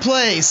 One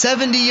play,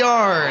 70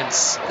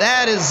 yards.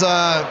 That is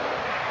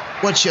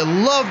what you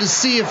love to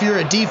see if you're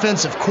a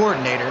defensive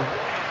coordinator.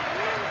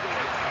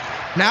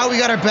 Now we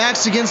got our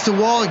backs against the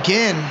wall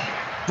again.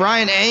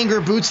 Brian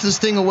Anger boots this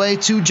thing away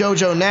to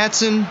JoJo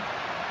Natson.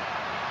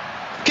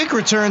 Kick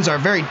returns are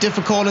very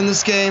difficult in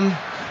this game.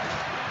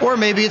 Or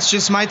maybe it's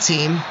just my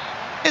team.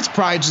 It's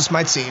probably just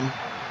my team.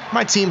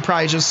 My team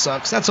probably just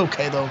sucks. That's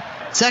okay, though.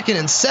 2nd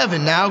and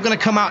 7 now. Going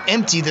to come out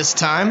empty this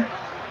time.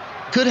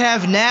 Could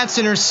have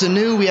Natson or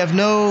Sanu. We have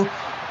no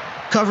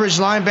coverage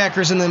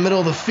linebackers in the middle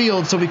of the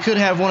field, so we could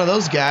have one of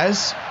those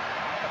guys.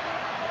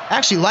 I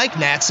actually like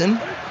Natson.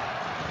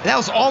 That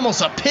was almost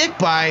a pick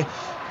by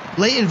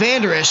Leighton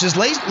Vander Esch.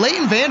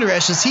 Leighton Vander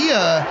Esch, is he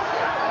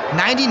a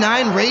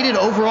 99 rated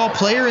overall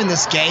player in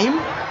this game?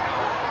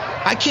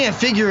 I can't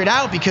figure it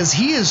out because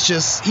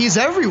he's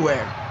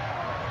everywhere.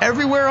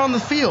 Everywhere on the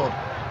field.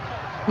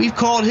 We've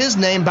called his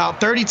name about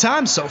 30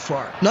 times so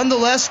far.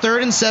 Nonetheless,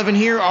 3rd and 7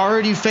 here,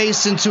 already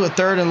faced into a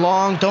 3rd and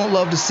long. Don't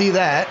love to see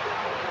that.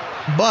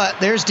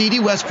 But there's D.D.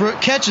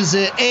 Westbrook, catches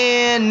it,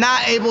 and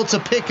not able to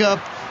pick up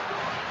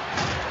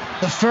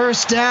the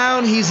first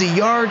down. He's a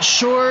yard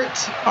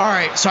short. All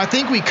right, so I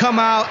think we come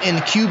out in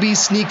QB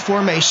sneak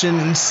formation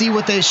and see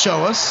what they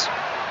show us.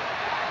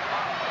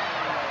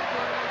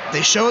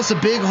 They show us a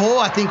big hole.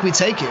 I think we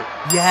take it.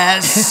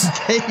 Yes.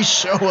 They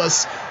show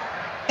us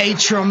a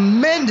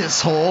tremendous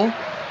hole.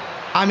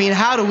 I mean,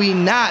 how do we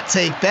not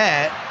take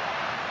that?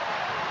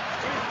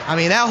 I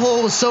mean, that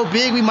hole was so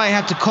big, we might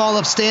have to call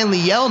up Stanley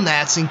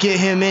Yelnats and get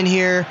him in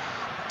here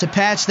to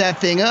patch that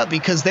thing up,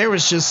 because there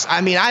was just, I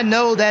mean, I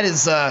know that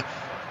is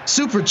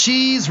super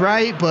cheese,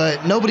 right?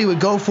 But nobody would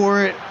go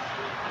for it.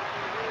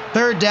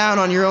 3rd down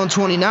on your own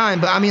 29.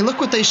 But, I mean, look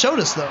what they showed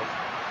us, though.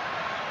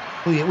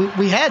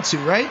 We had to,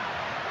 right?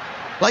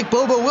 Like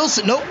Bobo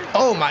Wilson. Nope.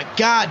 Oh, my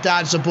God.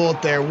 Dodged a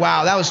bullet there.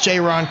 Wow. That was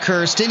J-Ron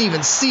Curse. Didn't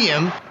even see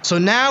him. So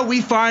now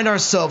we find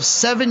ourselves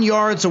 7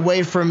 yards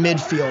away from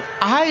midfield.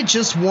 I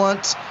just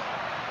want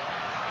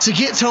to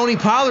get Tony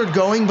Pollard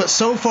going, but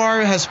so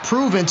far has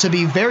proven to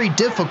be very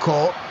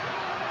difficult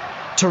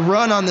to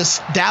run on this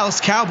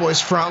Dallas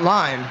Cowboys front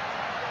line.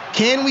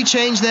 Can we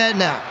change that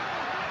now?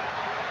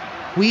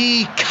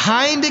 We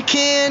kind of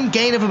can.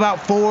 Gain of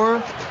about 4,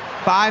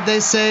 5, they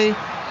say.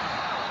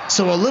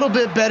 So a little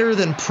bit better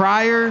than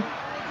prior.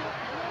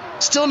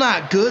 Still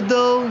not good,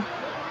 though.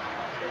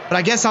 But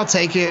I guess I'll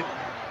take it.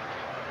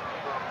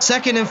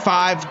 2nd and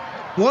 5.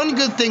 One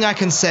good thing I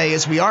can say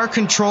is we are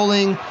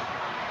controlling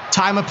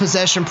time of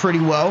possession pretty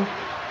well.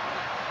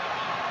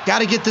 Got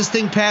to get this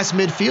thing past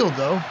midfield,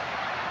 though.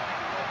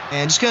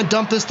 And just going to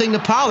dump this thing to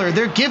Pollard.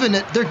 They're giving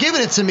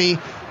it to me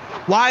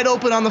wide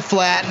open on the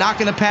flat. Not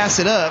going to pass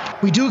it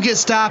up. We do get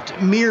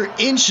stopped mere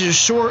inches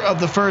short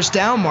of the first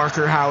down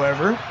marker,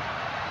 however.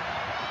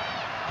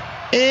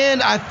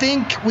 And I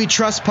think we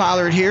trust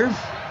Pollard here,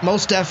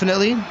 most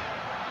definitely.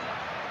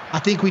 I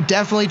think we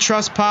definitely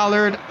trust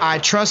Pollard. I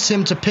trust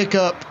him to pick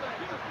up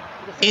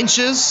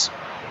inches,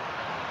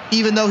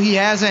 even though he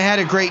hasn't had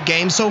a great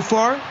game so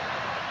far.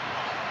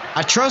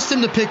 I trust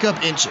him to pick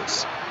up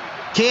inches.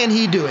 Can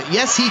he do it?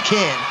 Yes, he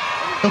can.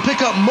 He'll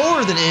pick up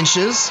more than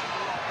inches.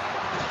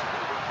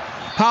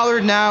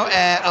 Pollard now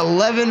at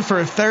 11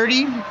 for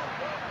 30,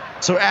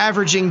 so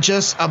averaging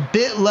just a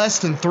bit less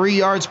than 3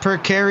 yards per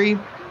carry.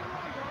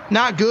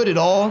 Not good at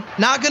all.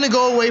 Not going to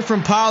go away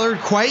from Pollard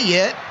quite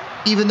yet,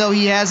 even though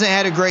he hasn't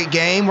had a great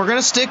game. We're going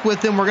to stick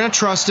with him. We're going to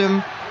trust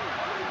him.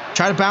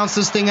 Try to bounce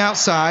this thing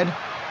outside.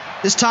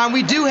 This time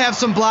we do have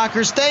some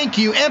blockers. Thank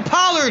you. And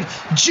Pollard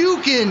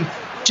juking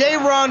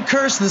J-Ron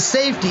Curse, the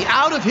safety,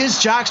 out of his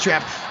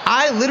jockstrap.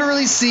 I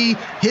literally see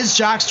his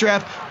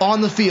jockstrap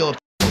on the field.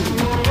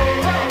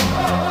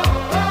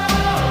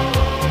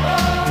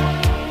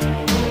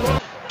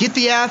 Get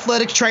the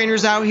athletic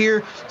trainers out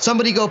here.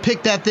 Somebody go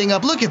pick that thing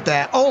up. Look at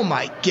that. Oh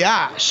my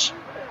gosh.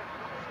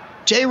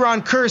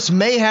 J-Ron Curse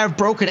may have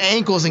broken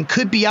ankles and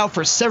could be out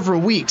for several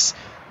weeks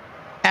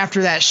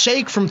after that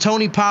shake from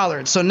Tony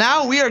Pollard. So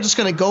now we are just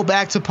going to go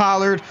back to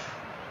Pollard.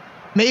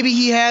 Maybe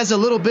he has a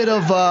little bit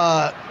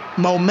of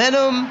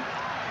momentum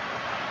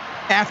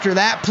after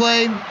that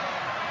play.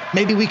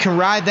 Maybe we can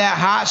ride that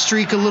hot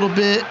streak a little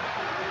bit,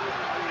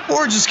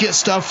 or just get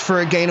stuffed for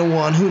a gain of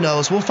 1. Who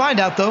knows? We'll find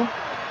out though.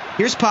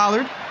 Here's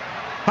Pollard.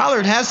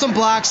 Pollard has some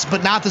blocks,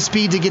 but not the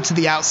speed to get to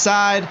the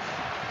outside.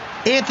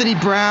 Anthony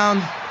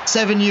Brown,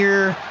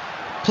 7-year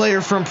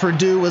player from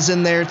Purdue, was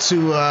in there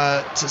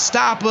to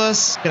stop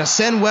us. Gonna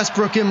send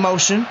Westbrook in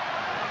motion.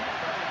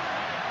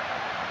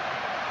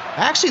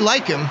 I actually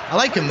like him. I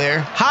like him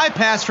there. High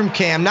pass from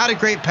Cam. Not a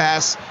great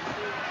pass,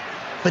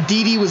 but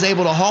Dede was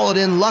able to haul it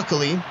in,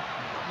 luckily.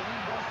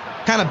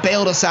 Kind of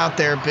bailed us out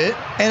there a bit.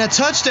 And a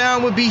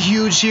touchdown would be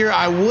huge here.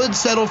 I would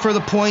settle for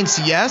the points,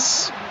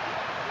 yes.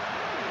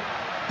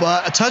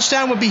 But a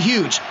touchdown would be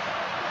huge.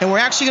 And we're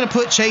actually going to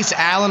put Chase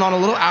Allen on a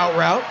little out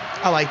route.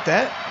 I like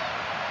that.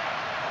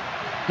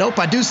 Nope,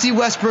 I do see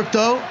Westbrook,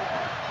 though.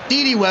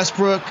 Dede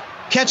Westbrook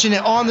catching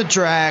it on the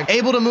drag.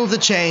 Able to move the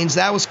chains.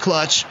 That was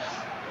clutch.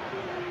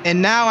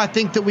 And now I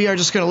think that we are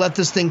just going to let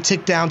this thing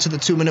tick down to the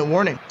 2-minute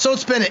warning. So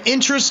it's been an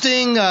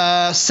interesting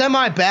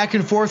semi-back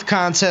and forth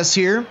contest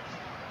here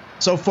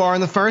so far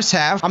in the first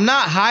half. I'm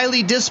not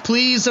highly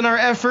displeased in our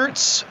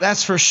efforts,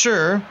 that's for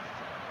sure.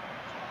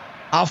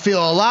 I'll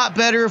feel a lot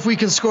better if we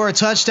can score a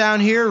touchdown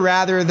here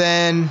rather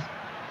than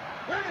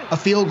a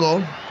field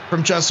goal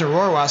from Justin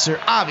Rohrwasser,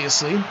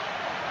 obviously.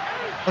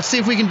 Let's see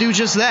if we can do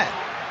just that.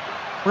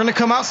 We're going to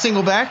come out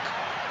single back.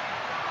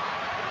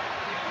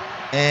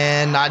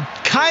 And I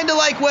kind of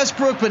like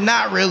Westbrook, but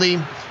not really.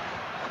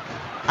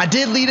 I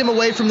did lead him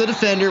away from the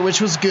defender,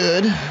 which was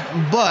good,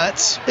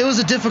 but it was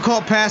a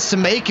difficult pass to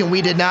make, and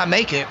we did not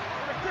make it.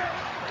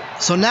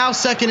 So now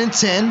 2nd and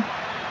 10.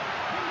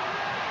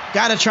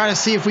 Got to try to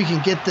see if we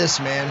can get this,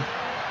 man.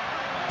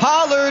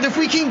 Pollard, if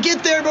we can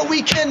get there, but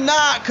we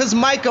cannot because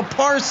Micah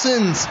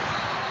Parsons.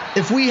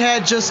 If we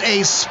had just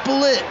a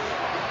split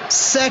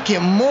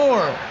second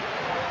more,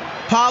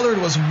 Pollard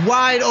was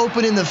wide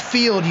open in the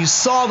field. You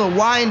saw the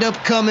wind-up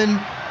coming.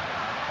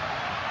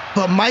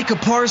 But Micah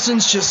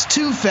Parsons just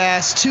too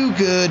fast, too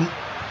good.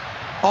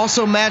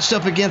 Also matched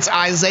up against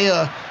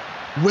Isaiah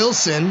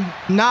Wilson.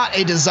 Not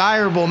a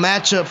desirable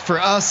matchup for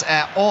us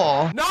at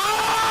all.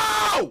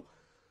 No!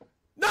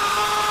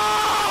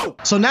 No!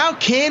 So now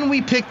can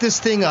we pick this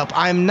thing up?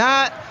 I'm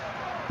not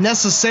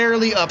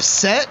necessarily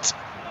upset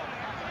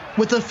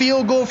with a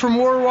field goal from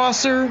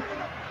Rohrwasser,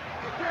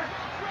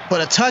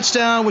 but a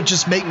touchdown would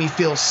just make me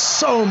feel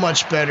so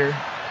much better.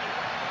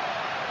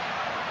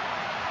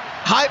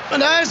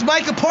 There's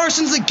Micah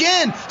Parsons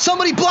again.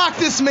 Somebody block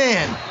this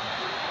man.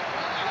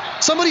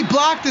 Somebody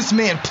block this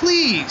man,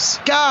 please.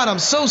 God, I'm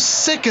so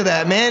sick of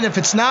that, man. If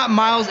it's not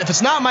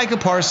Micah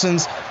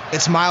Parsons,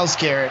 it's Myles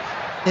Garrett.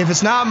 If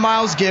it's not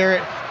Myles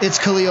Garrett, it's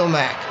Khalil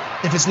Mack.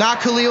 If it's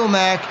not Khalil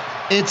Mack,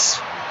 it's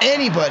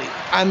anybody.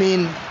 I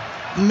mean,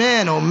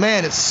 man, oh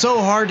man, it's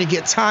so hard to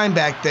get time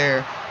back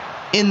there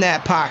in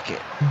that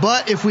pocket.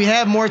 But if we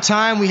had more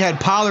time, we had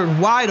Pollard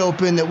wide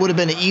open. That would have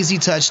been an easy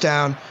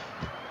touchdown.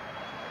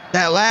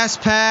 That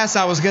last pass,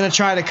 I was going to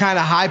try to kind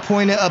of high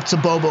point it up to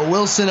Bobo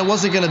Wilson. It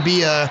wasn't going to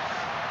be a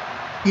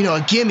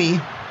gimme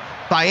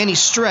by any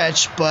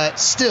stretch, but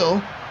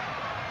still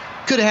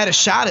could have had a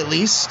shot at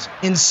least.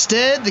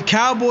 Instead, the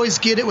Cowboys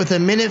get it with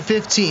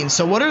 1:15.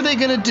 So what are they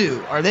going to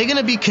do? Are they going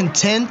to be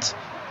content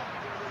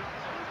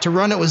to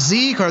run it with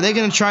Zeke? Or are they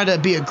going to try to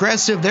be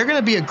aggressive? They're going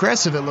to be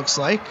aggressive, it looks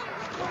like.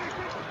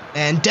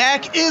 And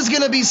Dak is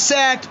going to be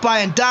sacked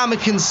by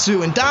Ndamukong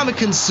Suh.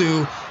 Ndamukong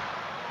Suh,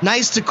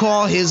 nice to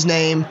call his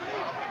name.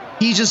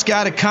 He just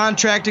got a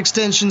contract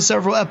extension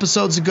several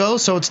episodes ago,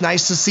 so it's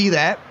nice to see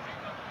that.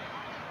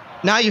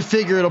 Now you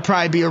figure it'll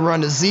probably be a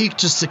run to Zeke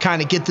just to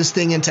kind of get this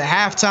thing into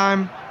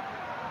halftime,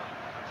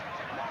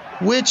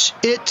 which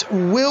it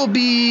will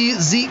be.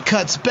 Zeke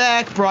cuts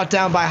back, brought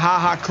down by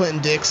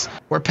Clinton Dix.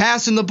 We're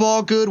passing the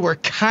ball good. We're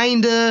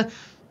kind of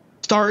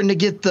starting to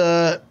get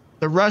the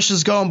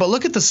rushes going, but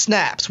look at the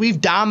snaps.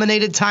 We've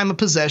dominated time of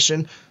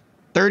possession.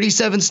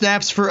 37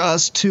 snaps for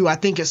us to, I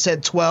think it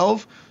said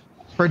 12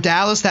 for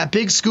Dallas. That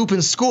big scoop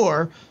and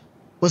score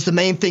was the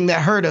main thing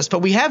that hurt us,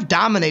 but we have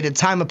dominated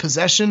time of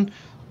possession,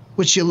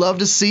 which you love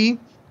to see.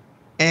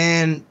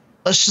 And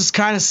let's just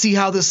kind of see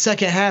how this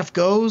second half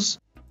goes.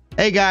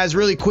 Hey guys,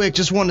 really quick,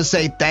 just wanted to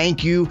say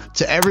thank you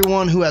to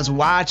everyone who has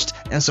watched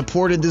and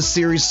supported this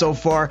series so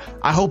far.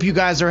 I hope you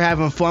guys are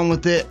having fun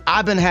with it.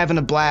 I've been having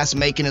a blast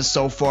making it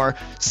so far.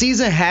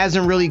 Season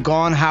hasn't really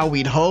gone how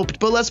we'd hoped,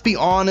 but let's be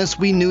honest,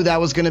 we knew that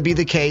was going to be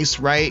the case,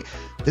 right?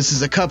 This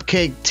is a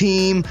Cupcake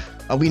team.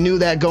 We knew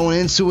that going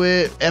into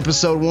it,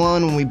 episode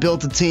 1, when we built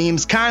the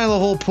teams, kind of the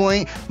whole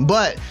point.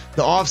 But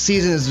the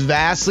offseason is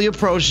vastly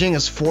approaching.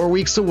 It's 4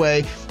 weeks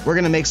away. We're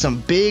going to make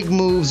some big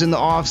moves in the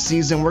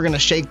offseason. We're going to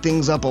shake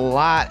things up a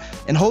lot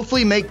and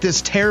hopefully make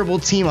this terrible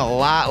team a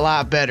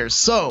lot better.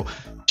 So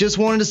just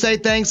wanted to say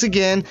thanks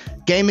again.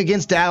 Game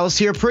against Dallas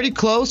here, pretty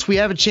close. We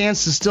have a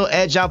chance to still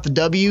edge out the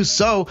W.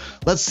 So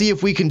let's see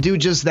if we can do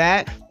just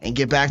that and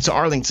get back to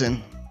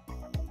Arlington.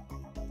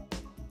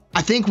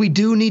 I think we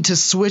do need to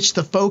switch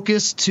the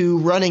focus to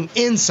running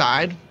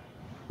inside.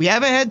 We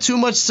haven't had too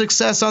much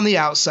success on the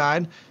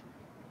outside.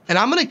 And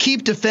I'm going to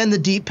keep defend the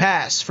deep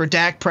pass for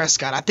Dak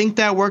Prescott. I think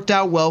that worked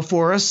out well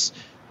for us.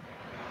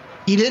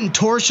 He didn't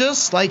torch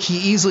us like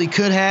he easily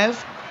could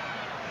have.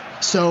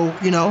 So,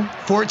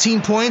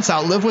 14 points,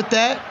 I'll live with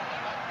that.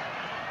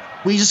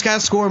 We just got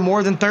to score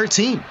more than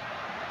 13.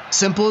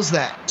 Simple as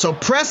that. So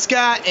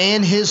Prescott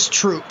and his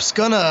troops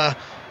going to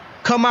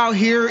come out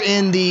here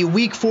in the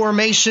weak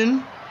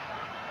formation.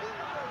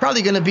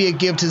 Probably going to be a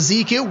give to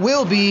Zeke. It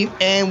will be.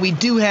 And we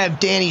do have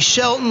Danny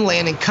Shelton,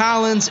 Landon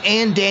Collins,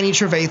 and Danny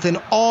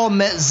Trevathan all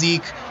met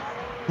Zeke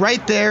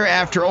right there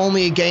after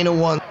only a gain of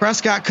 1.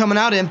 Prescott coming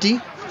out empty.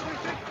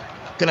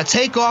 Going to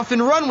take off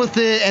and run with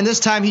it. And this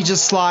time he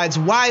just slides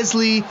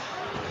wisely,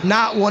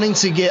 not wanting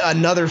to get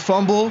another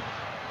fumble.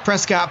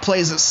 Prescott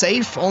plays it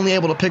safe, only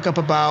able to pick up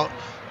about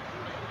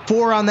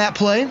 4 on that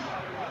play.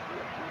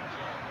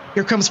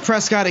 Here comes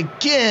Prescott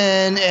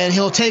again, and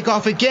he'll take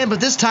off again, but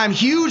this time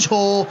huge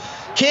hole.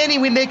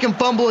 Can we make him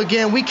fumble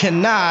again? We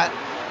cannot.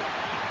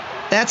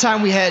 That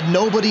time we had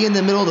nobody in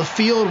the middle of the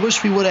field.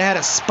 Wish we would have had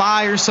a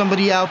spy or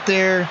somebody out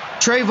there.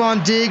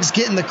 Trayvon Diggs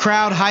getting the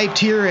crowd hyped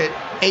here at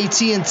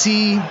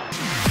AT&T.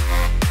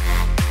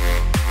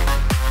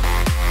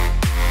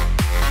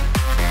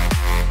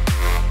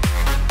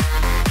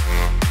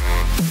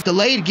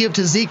 Delayed give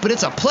to Zeke, but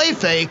it's a play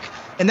fake,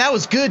 and that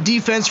was good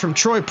defense from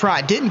Troy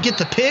Pride. Didn't get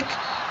the pick,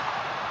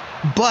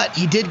 but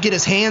he did get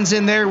his hands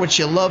in there, which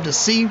you love to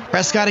see.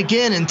 Prescott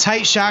again in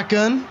tight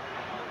shotgun.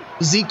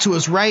 Zeke to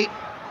his right.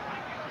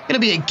 Going to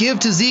be a give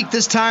to Zeke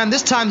this time.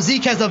 This time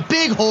Zeke has a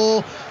big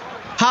hole.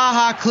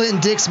 Clinton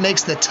Dix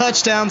makes the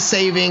touchdown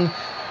saving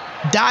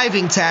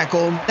diving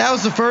tackle. That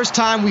was the first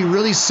time we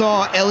really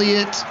saw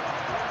Elliott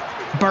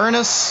burn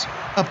us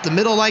up the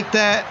middle like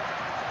that.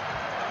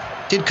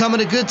 Did come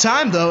at a good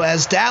time, though,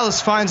 as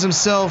Dallas finds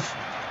himself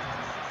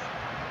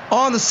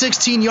on the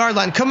 16-yard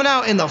line, coming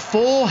out in the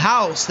full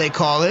house, they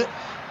call it.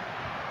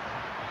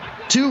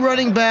 2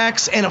 running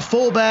backs and a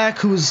fullback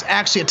who's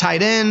actually a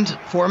tight end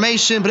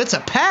formation, but it's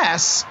a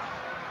pass.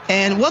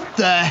 And what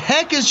the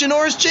heck is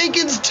Janoris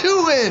Jenkins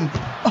doing?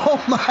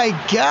 Oh, my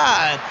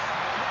God.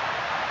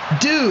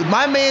 Dude,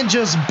 my man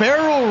just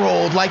barrel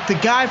rolled like the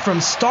guy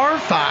from Star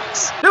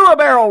Fox. Do a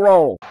barrel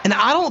roll. And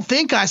I don't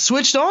think I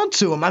switched on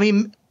to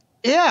him.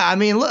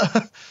 Look.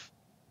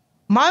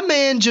 My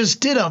man just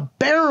did a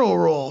barrel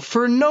roll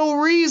for no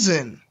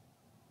reason.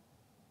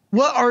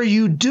 What are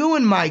you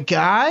doing, my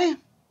guy?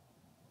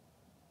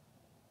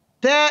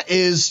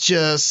 That's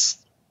just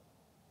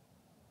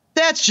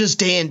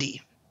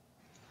dandy.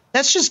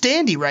 That's just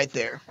dandy right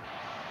there.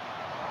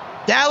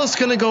 Dallas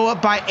going to go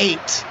up by 8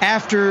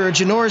 after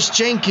Janoris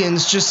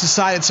Jenkins just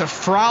decided to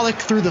frolic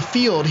through the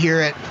field here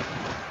at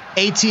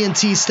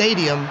AT&T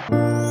Stadium.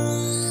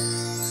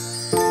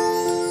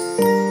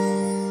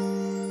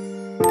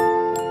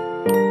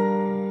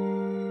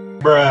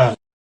 Bruh.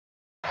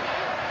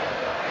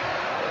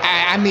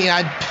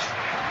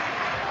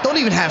 I don't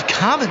even have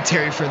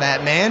commentary for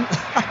that, man.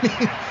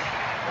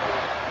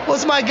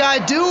 What's my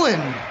guy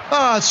doing?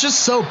 Oh, it's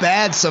just so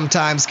bad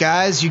sometimes,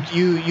 guys.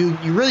 You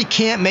really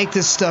can't make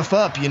this stuff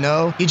up, You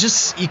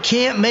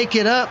can't make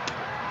it up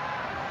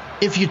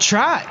if you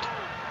tried.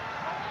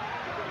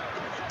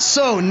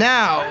 So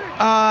now,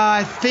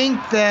 I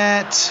think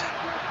that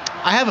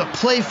I have a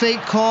play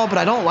fake call, but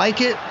I don't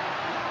like it.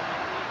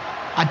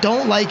 I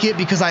don't like it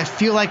because I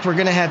feel like we're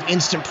going to have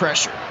instant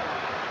pressure.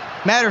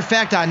 Matter of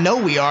fact, I know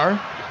we are.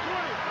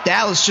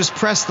 Dallas just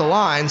pressed the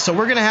line, so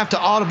we're going to have to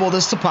audible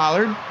this to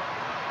Pollard.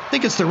 I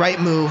think it's the right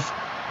move.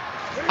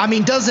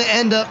 Doesn't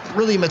end up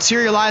really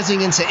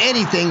materializing into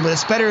anything, but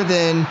it's better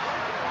than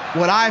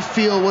what I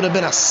feel would have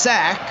been a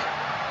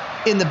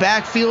sack in the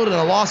backfield and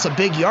a loss of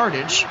big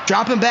yardage.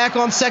 Dropping back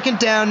on 2nd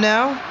down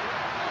now.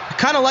 I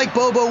kind of like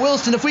Bobo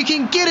Wilson. If we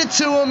can get it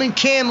to him and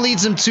Cam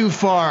leads him too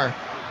far.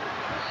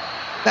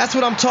 That's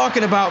what I'm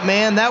talking about,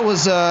 man. That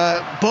was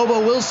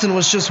Bobo Wilson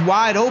was just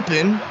wide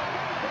open.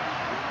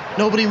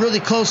 Nobody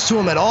really close to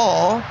him at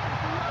all.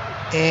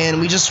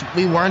 And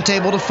we weren't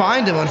able to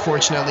find him,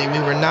 unfortunately. We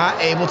were not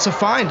able to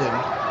find him.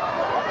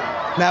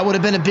 That would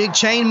have been a big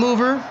chain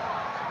mover.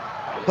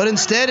 But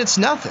instead, it's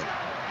nothing.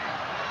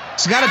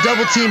 So got to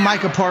double team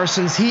Micah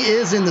Parsons. He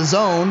is in the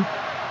zone,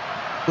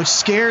 which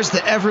scares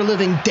the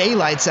ever-living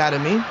daylights out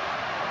of me.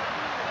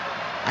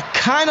 I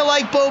kind of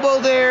like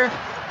Bobo there.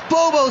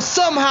 Bobo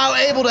somehow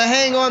able to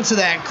hang on to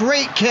that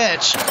great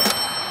catch.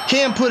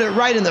 Cam put it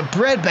right in the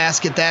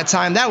breadbasket that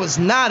time. That was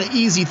not an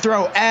easy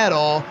throw at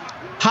all.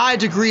 High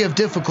degree of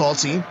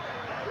difficulty.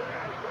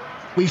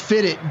 We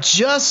fit it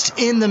just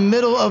in the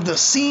middle of the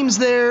seams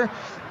there.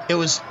 It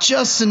was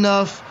just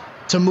enough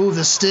to move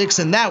the sticks,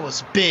 and that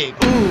was big.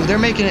 Ooh, they're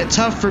making it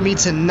tough for me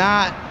to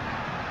not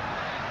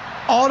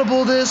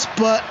audible this,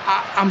 but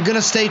I'm going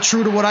to stay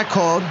true to what I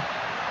called.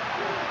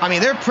 I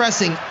mean, they're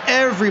pressing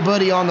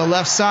everybody on the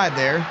left side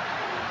there,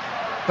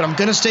 but I'm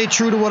going to stay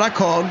true to what I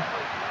called.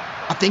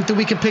 I think that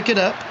we can pick it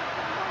up.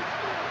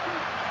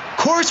 Of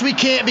course we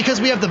can't, because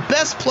we have the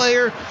best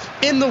player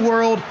in the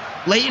world,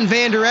 Leighton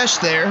Vander Esch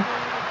there.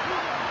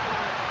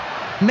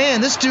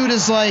 Man, this dude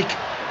is like,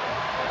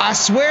 I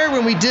swear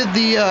when we did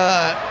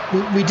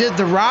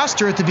the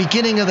roster at the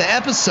beginning of the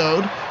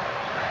episode,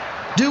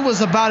 dude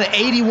was about an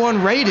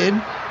 81 rated.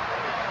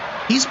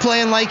 He's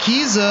playing like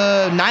he's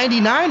a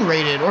 99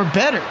 rated or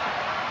better.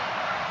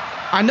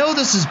 I know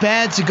this is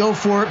bad to go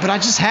for it, but I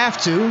just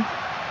have to.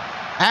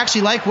 I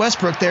actually like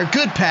Westbrook there.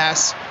 Good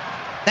pass.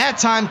 That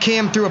time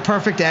Cam threw a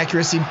perfect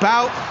accuracy.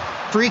 About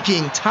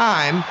freaking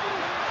time.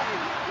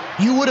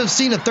 You would have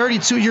seen a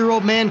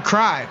 32-year-old man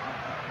cry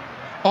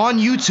on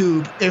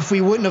YouTube if we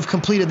wouldn't have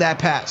completed that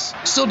pass.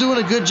 Still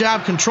doing a good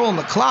job controlling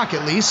the clock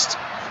at least.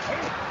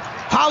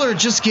 Pollard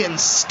just getting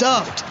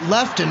stuffed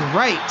left and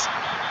right.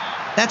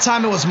 That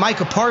time it was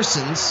Micah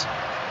Parsons.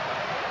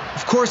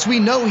 Of course, we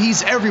know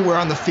he's everywhere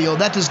on the field.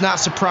 That does not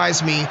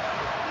surprise me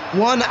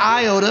one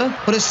iota,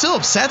 but it still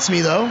upsets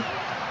me though.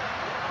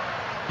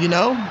 You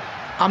know,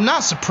 I'm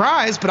not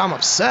surprised, but I'm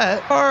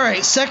upset. All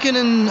right, 2nd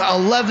and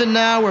 11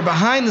 now. We're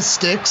behind the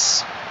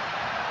sticks,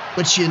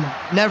 which you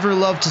never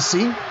love to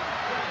see.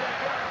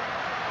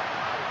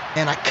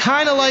 And I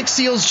kind of like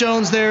Seals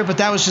Jones there, but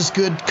that was just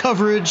good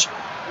coverage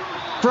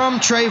from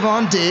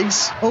Trayvon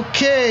Diggs.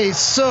 Okay,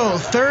 so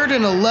 3rd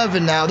and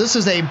 11 now. This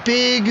is a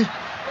big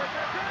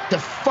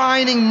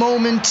defining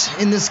moment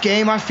in this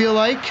game, I feel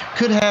like.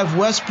 Could have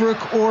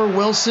Westbrook or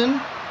Wilson.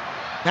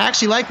 I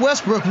actually like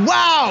Westbrook.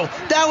 Wow,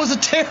 that was a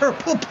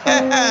terrible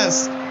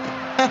pass.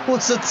 That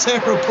was a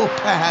terrible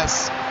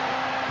pass.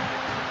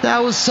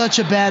 That was such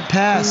a bad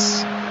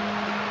pass.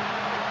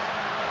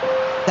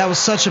 That was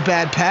such a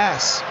bad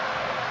pass.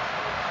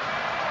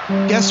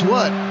 Guess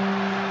what?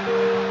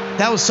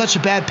 That was such a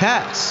bad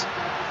pass.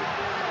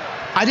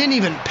 I didn't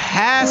even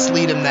pass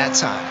lead him that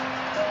time.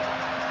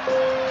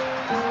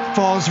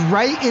 Falls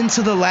right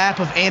into the lap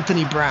of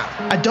Anthony Brown.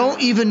 I don't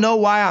even know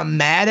why I'm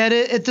mad at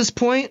it at this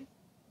point,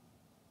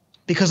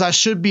 because I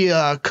should be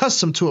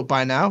accustomed to it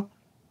by now.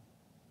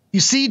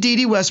 You see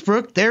D.D.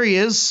 Westbrook. There he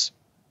is.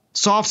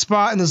 Soft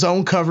spot in the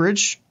zone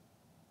coverage.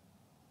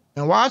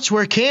 And watch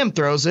where Cam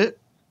throws it.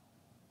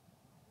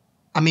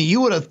 I mean,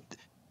 you would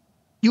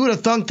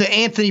have thunk that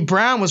Anthony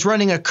Brown was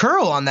running a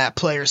curl on that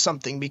play or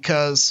something,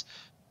 because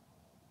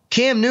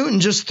Cam Newton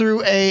just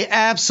threw a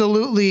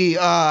absolutely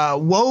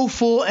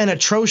woeful and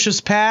atrocious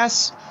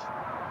pass.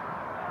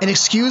 And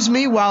excuse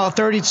me while a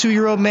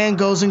 32-year-old man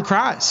goes and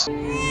cries.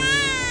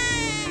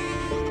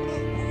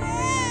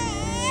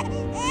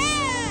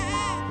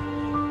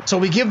 So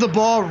we give the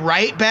ball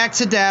right back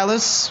to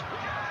Dallas.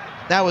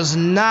 That was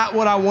not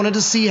what I wanted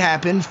to see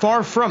happen.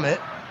 Far from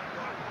it.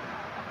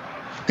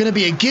 Going to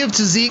be a give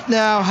to Zeke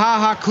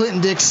now.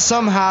 Clinton Dix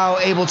somehow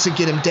able to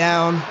get him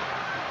down.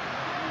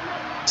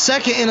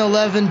 2nd and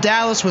 11.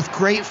 Dallas with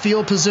great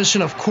field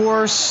position, of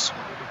course.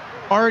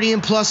 Already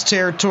in plus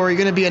territory.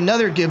 Going to be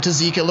another give to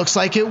Zeke. It looks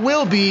like it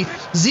will be.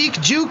 Zeke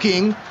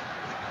juking.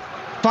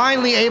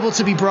 Finally able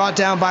to be brought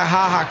down by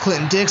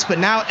Clinton Dix. But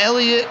now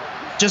Elliott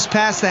just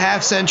past the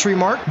half-century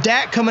mark.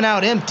 Dak coming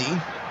out empty.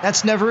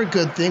 That's never a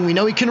good thing. We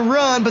know he can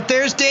run, but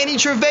there's Danny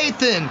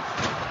Trevathan.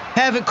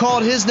 Haven't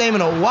called his name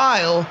in a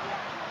while.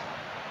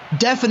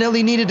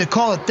 Definitely needed to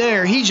call it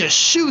there. He just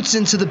shoots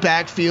into the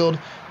backfield.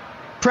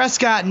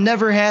 Prescott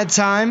never had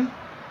time.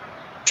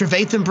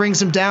 Trevathan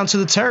brings him down to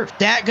the turf.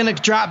 Dak gonna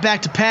drop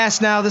back to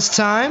pass now this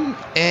time.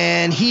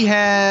 And he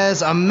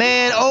has a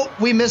man. Oh,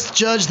 we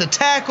misjudged the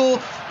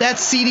tackle.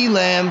 That's CeeDee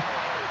Lamb.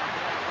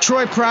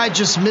 Troy Pride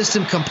just missed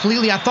him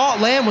completely. I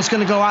thought Lamb was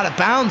gonna go out of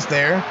bounds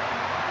there.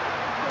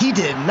 He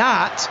did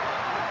not.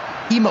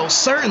 He most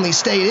certainly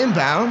stayed in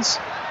bounds.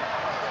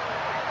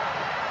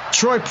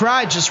 Troy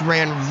Pride just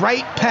ran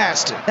right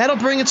past him. That'll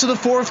bring it to the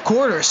 4th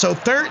quarter. So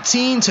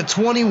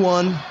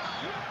 13-21.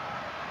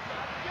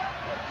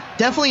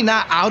 Definitely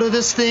not out of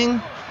this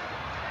thing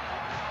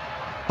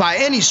by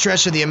any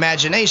stretch of the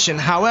imagination.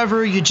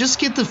 However, you just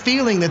get the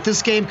feeling that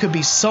this game could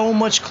be so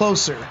much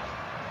closer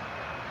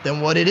than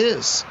what it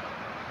is.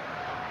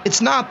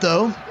 It's not,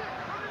 though.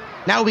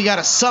 Now we got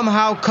to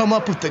somehow come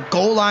up with the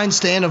goal line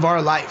stand of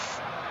our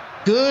life.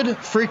 Good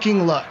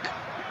freaking luck.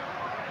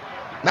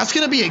 That's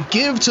going to be a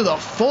give to the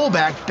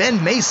fullback,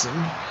 Ben Mason.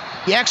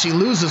 He actually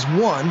loses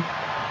one.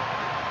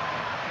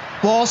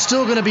 Ball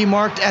still going to be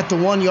marked at the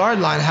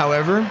 1-yard line,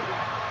 however.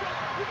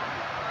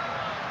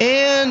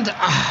 And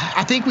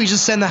I think we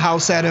just send the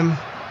house at him.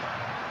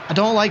 I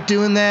don't like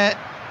doing that.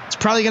 It's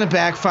probably going to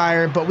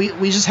backfire, but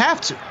we just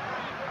have to.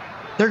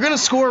 They're going to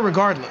score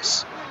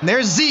regardless. And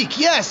there's Zeke.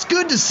 Yes,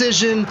 good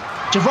decision.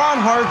 Javon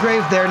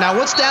Hargrave there. Now,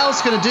 what's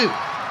Dallas going to do?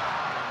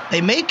 They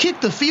may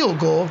kick the field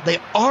goal. They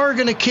are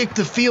going to kick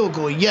the field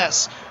goal,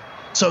 yes.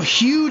 So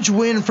huge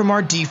win from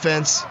our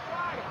defense.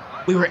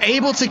 We were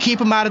able to keep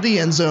them out of the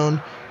end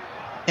zone.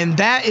 And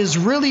that is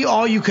really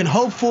all you can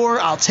hope for.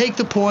 I'll take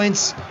the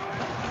points.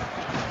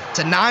 It's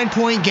a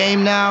 9-point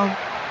game now.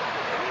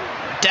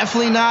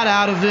 Definitely not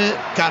out of it.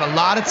 Got a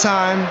lot of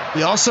time.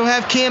 We also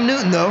have Cam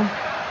Newton, though.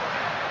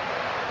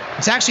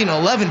 It's actually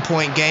an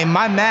 11-point game.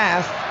 My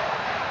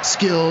math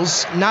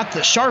skills, not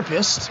the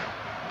sharpest,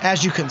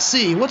 as you can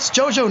see. What's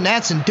JoJo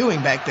Natson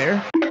doing back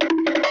there?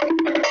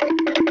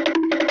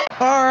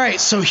 All right,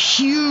 so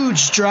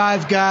huge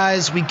drive,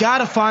 guys. We got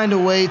to find a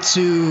way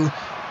to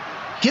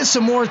get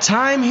some more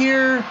time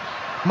here.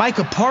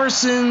 Micah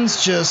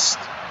Parsons just,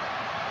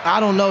 I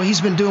don't know. He's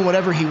been doing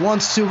whatever he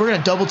wants to. We're going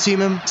to double team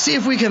him. See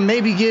if we can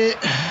maybe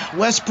get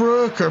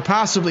Westbrook or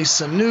possibly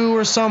Sanu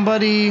or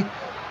somebody.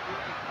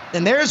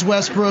 And there's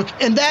Westbrook.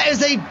 And that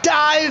is a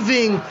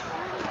diving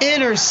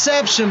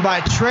interception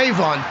by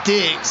Trayvon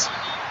Diggs.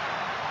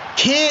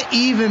 Can't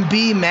even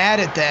be mad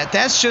at that.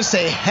 That's just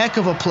a heck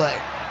of a play.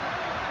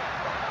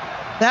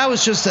 That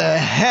was just a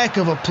heck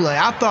of a play.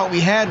 I thought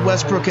we had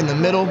Westbrook in the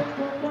middle.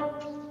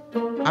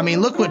 I mean,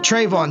 look what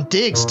Trayvon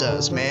Diggs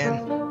does,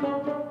 man.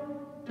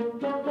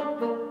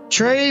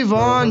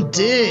 Trayvon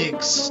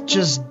Diggs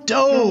just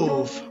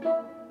dove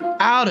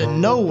out of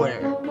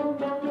nowhere.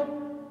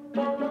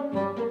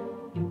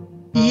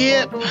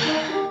 Yep,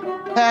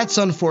 that's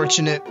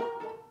unfortunate.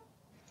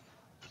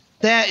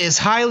 That is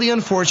highly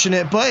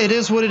unfortunate, but it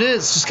is what it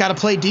is. Just got to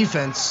play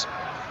defense.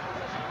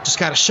 Just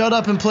got to shut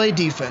up and play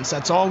defense.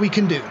 That's all we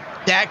can do.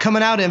 Dak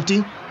coming out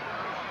empty,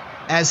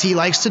 as he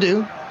likes to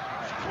do.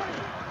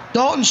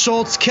 Dalton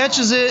Schultz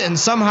catches it and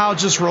somehow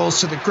just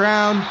rolls to the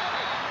ground,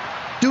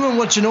 doing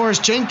what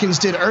Janoris Jenkins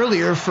did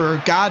earlier for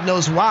God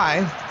knows why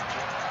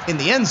in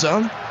the end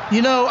zone.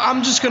 You know,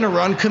 I'm just going to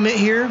run commit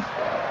here.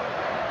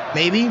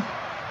 Maybe.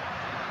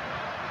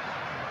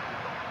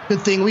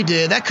 Good thing we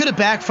did. That could have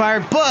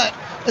backfired, but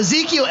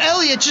Ezekiel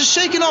Elliott just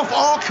shaking off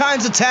all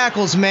kinds of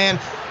tackles, man.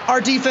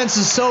 Our defense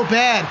is so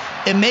bad,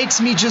 it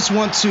makes me just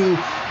want to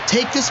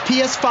take this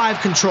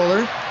PS5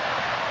 controller.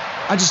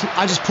 I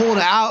just pulled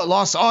it out,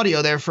 lost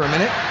audio there for a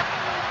minute.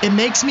 It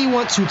makes me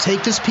want to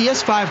take this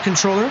PS5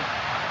 controller,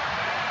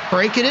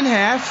 break it in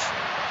half,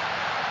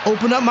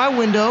 open up my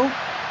window,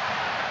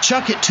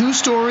 chuck it 2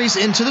 stories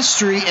into the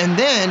street, and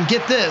then,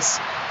 get this,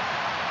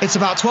 it's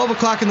about 12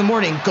 o'clock in the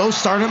morning, go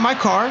start up my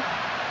car,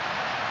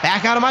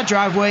 back out of my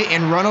driveway,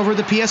 and run over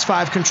the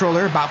PS5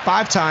 controller about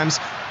 5 times,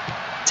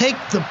 take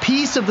the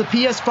piece of the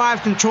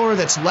PS5 controller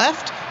that's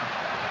left,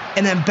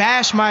 and then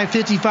bash my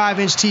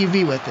 55-inch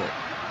TV with it.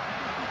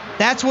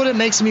 That's what it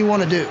makes me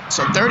want to do.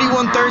 So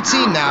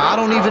 31-13 now. I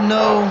don't even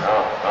know.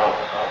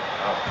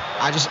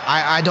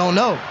 I don't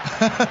know.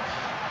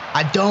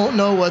 I don't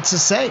know what to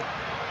say.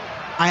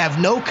 I have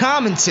no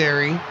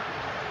commentary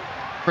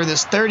for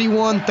this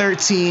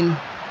 31-13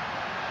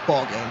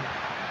 ball game.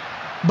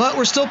 But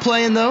we're still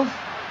playing, though.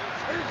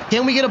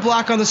 Can we get a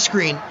block on the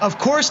screen? Of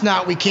course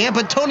not, we can't.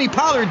 But Tony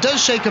Pollard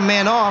does shake a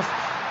man off.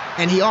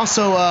 And he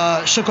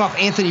also shook off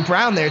Anthony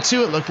Brown there,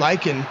 too, it looked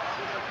like. And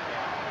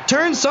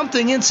turned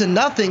something into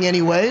nothing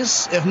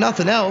anyways, if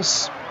nothing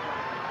else.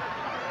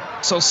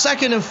 So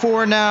 2nd and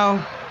 4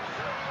 now.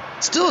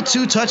 Still a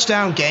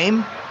 2-touchdown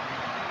game.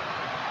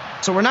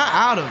 So we're not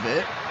out of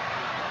it.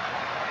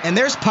 And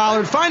there's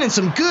Pollard finding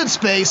some good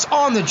space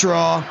on the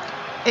draw.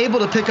 Able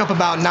to pick up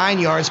about 9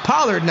 yards.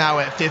 Pollard now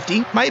at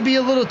 50. Might be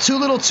a little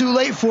too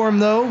late for him,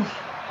 though.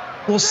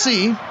 We'll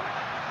see.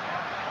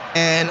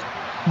 And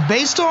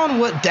based on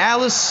what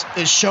Dallas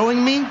is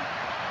showing me,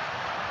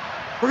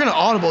 we're going to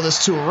audible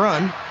this to a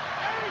run.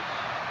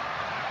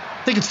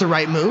 I think it's the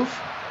right move.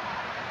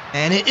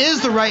 And it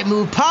is the right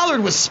move.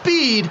 Pollard with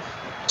speed.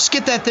 Just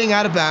get that thing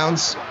out of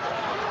bounds.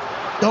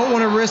 Don't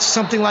want to risk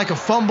something like a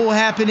fumble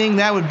happening.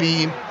 That would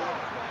be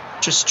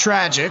just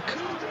tragic.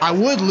 I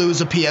would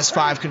lose a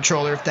PS5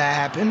 controller if that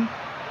happened.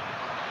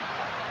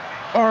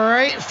 All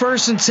right,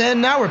 1st and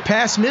 10. Now we're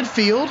past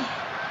midfield.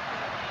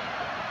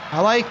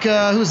 I like,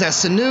 who's that,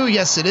 Sanu?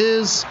 Yes, it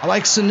is. I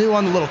like Sanu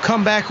on the little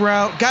comeback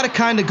route. Got to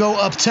kind of go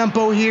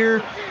up-tempo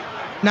here.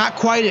 Not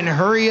quite in a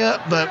hurry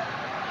up, but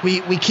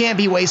we can't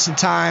be wasting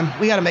time.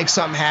 We got to make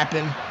something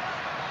happen.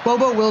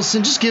 Bobo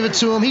Wilson, just give it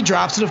to him. He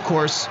drops it, of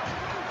course.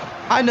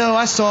 I know,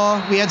 I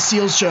saw. We had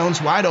Seals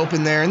Jones wide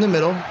open there in the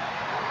middle.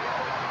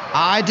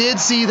 I did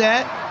see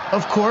that,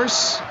 of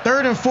course.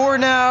 3rd and 4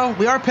 now.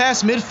 We are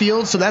past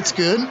midfield, so that's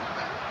good.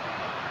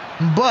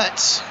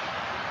 But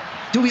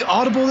do we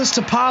audible this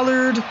to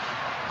Pollard?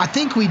 I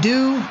think we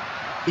do,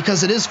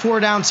 because it is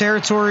 4-down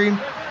territory.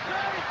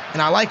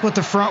 And I like what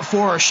the front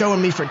 4 are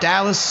showing me for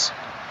Dallas.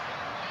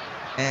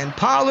 And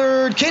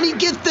Pollard, can he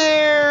get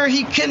there?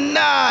 He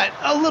cannot.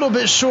 A little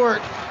bit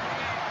short.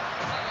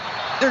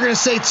 They're going to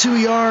say 2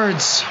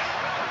 yards.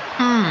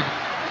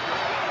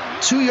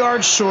 2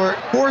 yards short.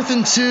 4th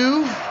and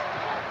 2.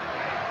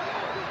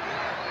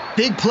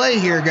 Big play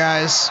here,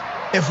 guys.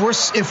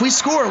 If we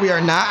score, we are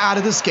not out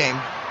of this game.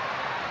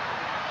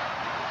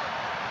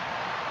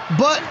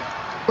 But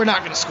we're not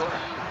going to score.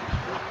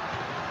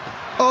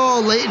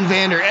 Oh, Leighton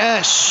Vander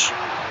Esch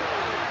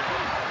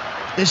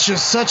is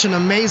just such an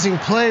amazing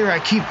player. I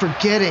keep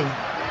forgetting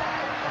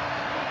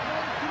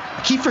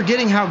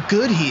how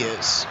good he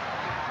is.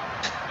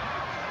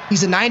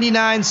 He's a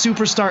 99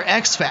 superstar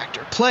X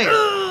Factor player.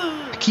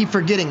 I keep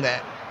forgetting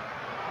that.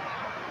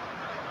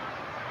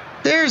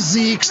 There's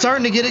Zeke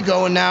starting to get it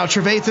going now.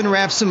 Trevathan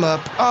wraps him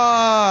up.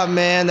 Oh,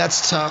 man,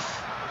 that's tough.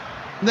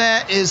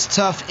 That is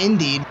tough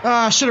indeed.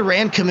 Should have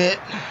ran commit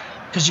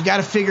because you got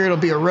to figure it'll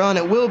be a run.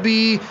 It will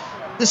be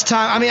this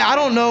time. I mean, I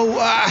don't know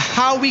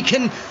how we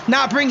can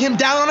not bring him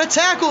down on a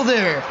tackle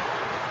there.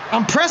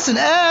 I'm pressing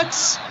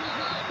X.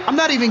 I'm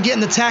not even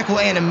getting the tackle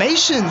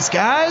animations,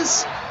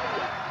 guys.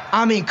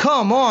 I mean,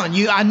 come on.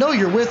 I know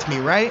you're with me,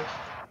 right?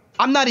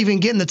 I'm not even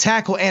getting the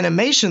tackle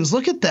animations.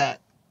 Look at that.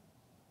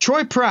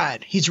 Troy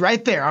Pride, he's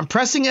right there. I'm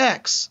pressing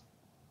X.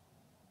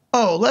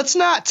 Oh, let's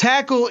not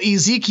tackle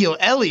Ezekiel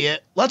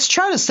Elliott. Let's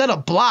try to set a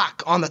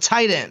block on the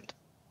tight end.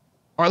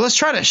 Or let's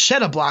try to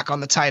shed a block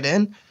on the tight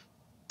end.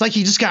 It's like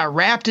he just got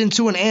wrapped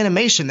into an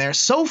animation there.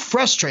 So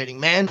frustrating,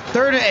 man.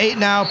 3rd and 8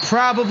 now.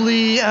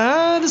 Probably,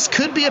 this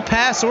could be a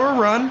pass or a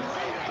run.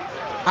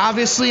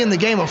 Obviously, in the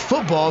game of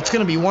football, it's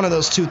going to be one of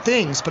those two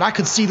things. But I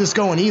could see this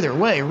going either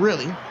way,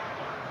 really.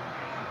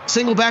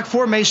 Single back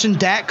formation.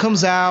 Dak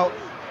comes out.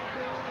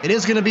 It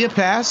is going to be a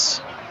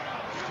pass.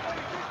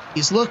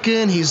 He's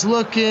looking,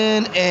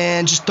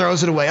 and just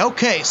throws it away.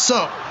 Okay,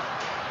 so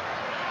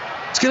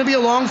it's going to be a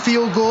long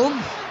field goal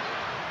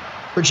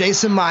for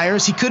Jason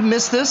Myers. He could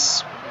miss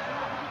this.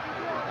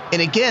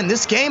 And again,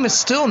 this game is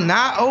still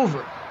not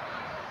over.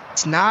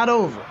 It's not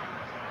over.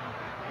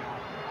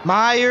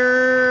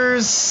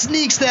 Myers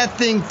sneaks that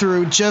thing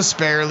through just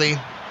barely.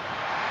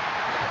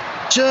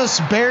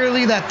 Just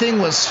barely. That thing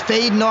was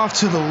fading off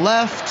to the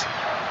left.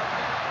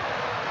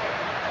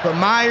 But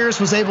Myers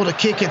was able to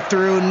kick it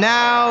through.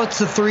 Now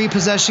it's a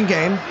 3-possession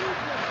game.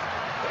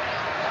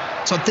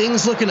 So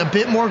things looking a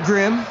bit more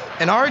grim.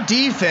 And our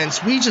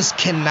defense, we just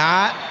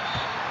cannot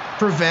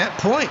prevent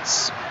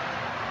points.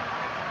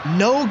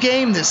 No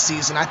game this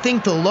season. I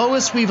think the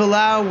lowest we've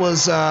allowed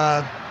was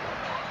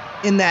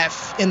in that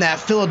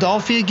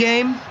Philadelphia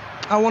game,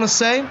 I want to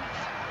say.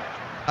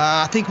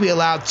 I think we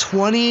allowed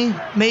 20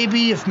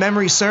 maybe, if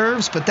memory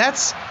serves. But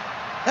that's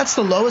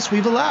the lowest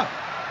we've allowed.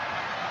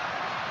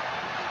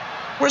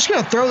 We're just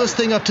going to throw this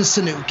thing up to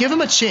Sanu. Give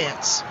him a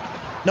chance.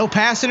 No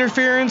pass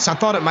interference. I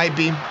thought it might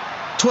be.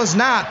 'Twas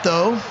not,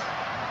 though.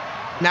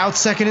 Now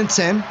it's 2nd and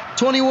 10.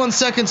 21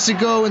 seconds to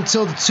go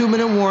until the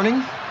 2-minute warning.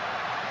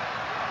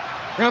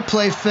 We're going to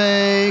play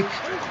fake.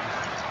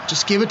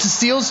 Just give it to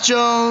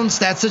Seals-Jones.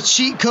 That's a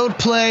cheat code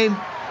play.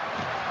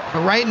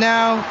 But right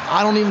now,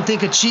 I don't even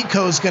think a cheat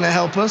code is going to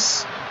help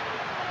us.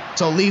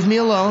 So leave me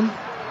alone.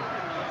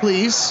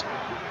 Please.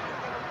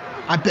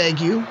 I beg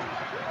you.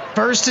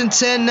 1st and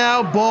 10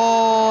 now,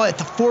 ball at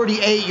the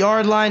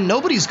 48-yard line.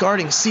 Nobody's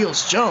guarding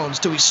Seals-Jones.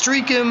 Do we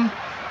streak him?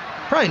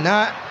 Probably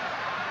not.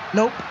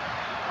 Nope.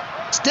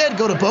 Instead,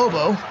 go to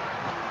Bobo.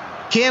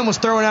 Cam was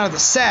thrown out of the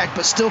sack,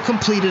 but still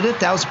completed it.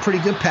 That was a pretty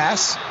good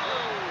pass.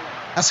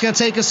 That's going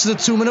to take us to the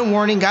 2-minute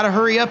warning. Got to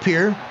hurry up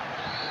here.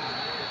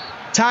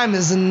 Time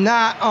is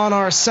not on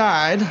our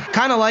side.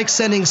 Kind of like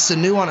sending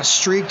Sanu on a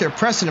streak. They're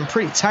pressing him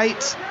pretty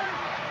tight.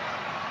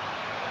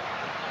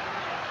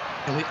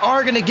 And we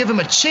are going to give him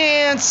a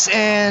chance.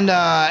 And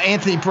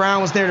Anthony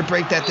Brown was there to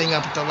break that thing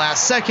up at the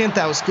last second.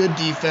 That was good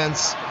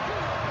defense.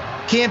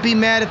 Can't be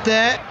mad at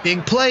that.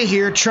 Big play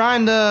here.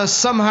 Trying to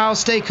somehow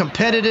stay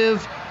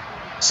competitive.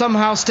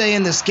 Somehow stay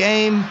in this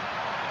game.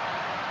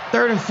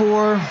 3rd and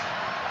 4.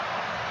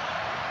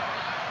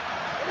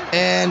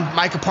 And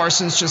Micah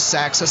Parsons just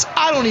sacks us.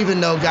 I don't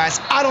even know, guys.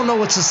 I don't know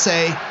what to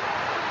say.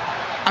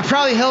 I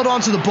probably held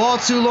on to the ball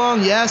too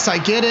long. Yes, I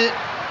get it.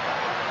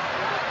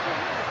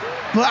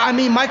 But, I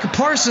mean, Micah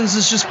Parsons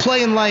is just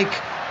playing like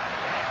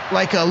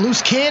a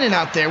loose cannon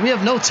out there. We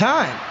have no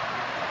time.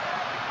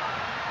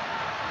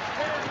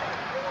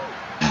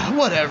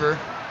 Whatever.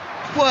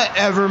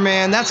 Whatever,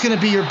 man. That's going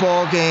to be your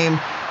ball game.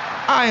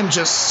 I am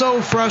just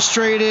so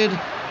frustrated.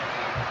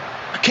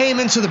 I came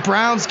into the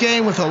Browns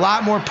game with a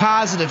lot more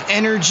positive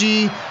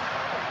energy.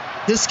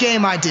 This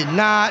game I did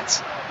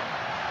not.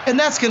 And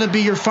that's going to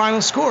be your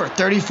final score,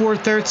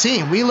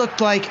 34-13. We looked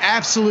like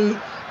absolute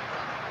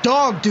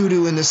dog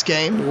doo-doo in this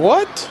game.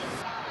 What?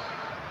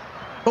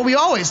 But we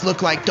always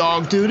look like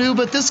dog doo-doo,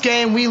 but this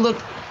game we look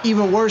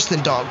even worse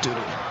than dog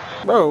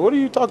doo-doo. Bro, what are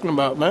you talking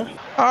about, man?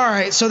 All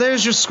right, so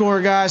there's your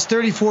score, guys,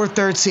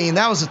 34-13.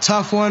 That was a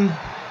tough one.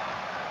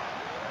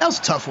 That was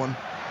a tough one.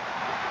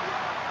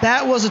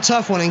 That was a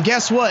tough one, and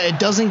guess what? It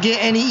doesn't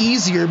get any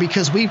easier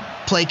because we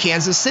play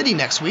Kansas City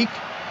next week.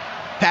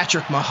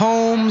 Patrick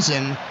Mahomes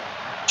and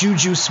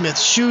Juju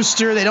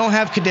Smith-Schuster. They don't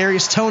have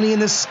Kadarius Toney in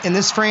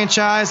this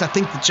franchise. I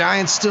think the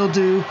Giants still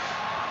do.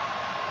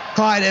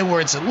 Clyde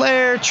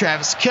Edwards-Helaire,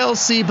 Travis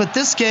Kelce. But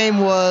this game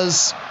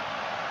was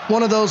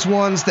one of those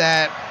ones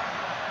that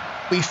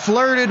we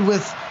flirted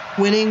with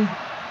winning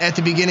at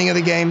the beginning of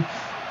the game.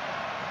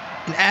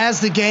 And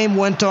as the game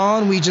went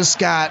on, we just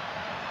got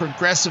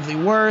progressively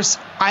worse.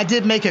 I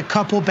did make a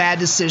couple bad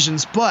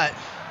decisions, but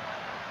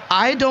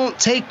I don't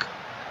take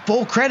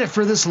full credit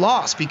for this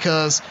loss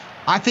because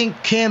I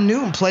think Cam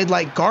Newton played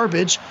like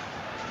garbage.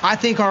 I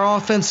think our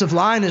offensive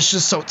line is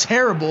just so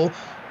terrible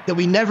that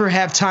we never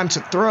have time to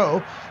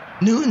throw.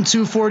 Newton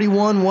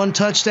 241, 1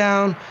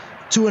 touchdown,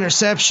 2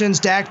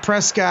 interceptions. Dak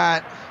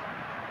Prescott,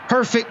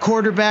 perfect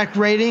quarterback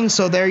rating,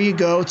 so there you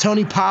go.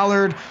 Tony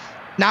Pollard,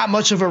 not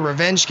much of a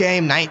revenge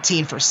game,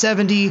 19 for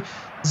 70.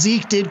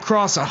 Zeke did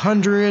cross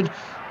 100.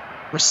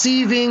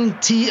 Receiving,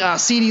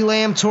 CeeDee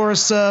Lamb tore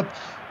us up.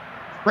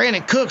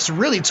 Brandon Cooks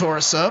really tore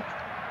us up.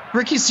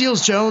 Ricky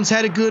Seals-Jones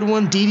had a good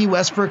one. Dede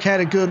Westbrook had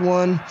a good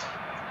one.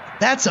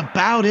 That's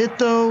about it,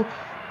 though.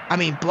 I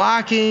mean,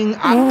 blocking,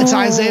 it's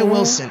Isaiah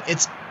Wilson.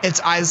 It's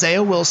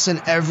Isaiah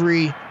Wilson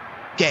every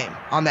game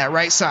on that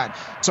right side.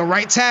 So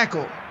right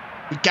tackle,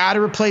 we got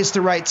to replace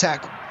the right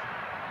tackle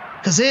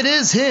because it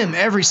is him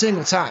every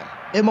single time.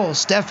 It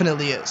most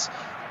definitely is.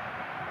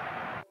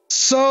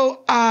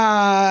 So,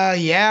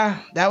 yeah,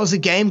 that was a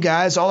game,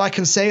 guys. All I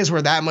can say is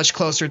we're that much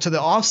closer to the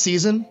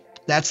offseason.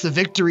 That's the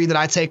victory that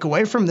I take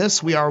away from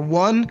this. We are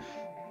 1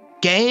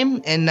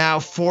 game and now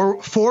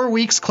four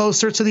weeks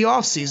closer to the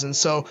offseason.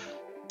 So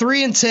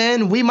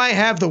 3-10, we might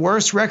have the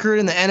worst record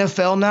in the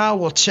NFL now.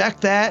 We'll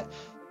check that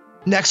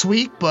next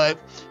week. But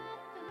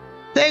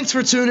thanks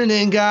for tuning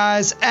in,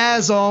 guys.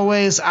 As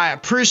always, I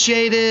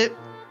appreciate it.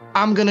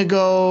 I'm going to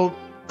go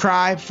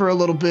cry for a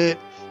little bit.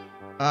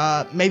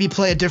 Maybe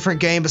play a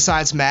different game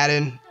besides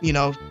Madden. You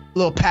know, a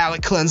little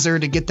palate cleanser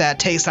to get that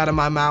taste out of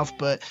my mouth.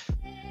 But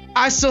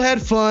I still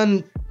had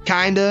fun,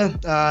 kinda,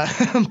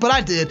 but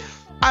I did.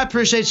 I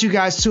appreciate you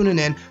guys tuning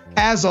in.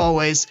 As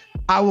always,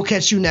 I will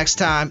catch you next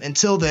time.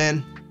 Until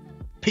then,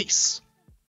 peace.